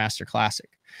Bassmaster Classic.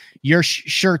 Your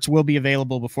shirts will be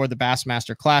available before the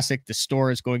Bassmaster Classic. The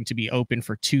store is going to be open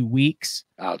for 2 weeks.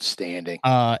 Outstanding.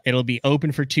 It'll be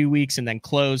open for 2 weeks and then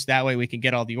closed. That way we can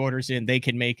get all the orders in. They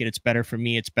can make it. It's better for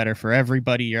me. It's better for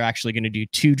everybody. You're actually going to do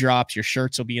 2 drops. Your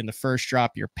shirts will be in the first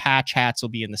drop. Your patch hats will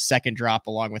be in the second drop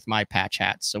along with my patch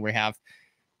hats. So we have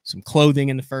some clothing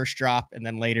in the first drop, and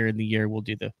then later in the year we'll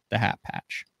do the hat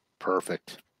patch.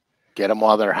 Perfect. Get them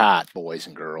while they're hot, boys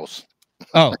and girls.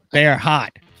 Oh, they are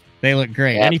hot. They look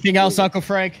great. Absolutely. Anything else, Uncle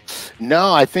Frank?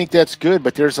 No, I think that's good,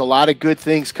 but there's a lot of good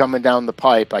things coming down the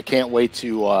pipe. I can't wait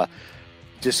to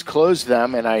disclose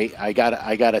them, and I got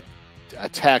a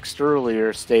text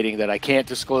earlier stating that I can't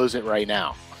disclose it right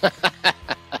now.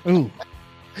 Ooh.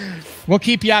 We'll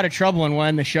keep you out of trouble and we'll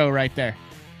end the show right there.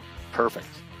 Perfect.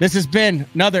 This has been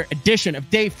another edition of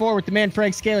Day 4 with the man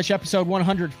Frank Scalish, episode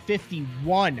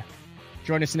 151.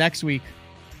 Join us next week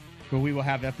where we will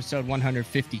have episode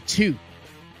 152.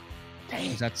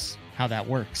 Dang. That's how that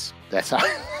works.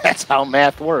 That's how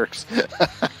math works.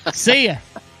 See ya.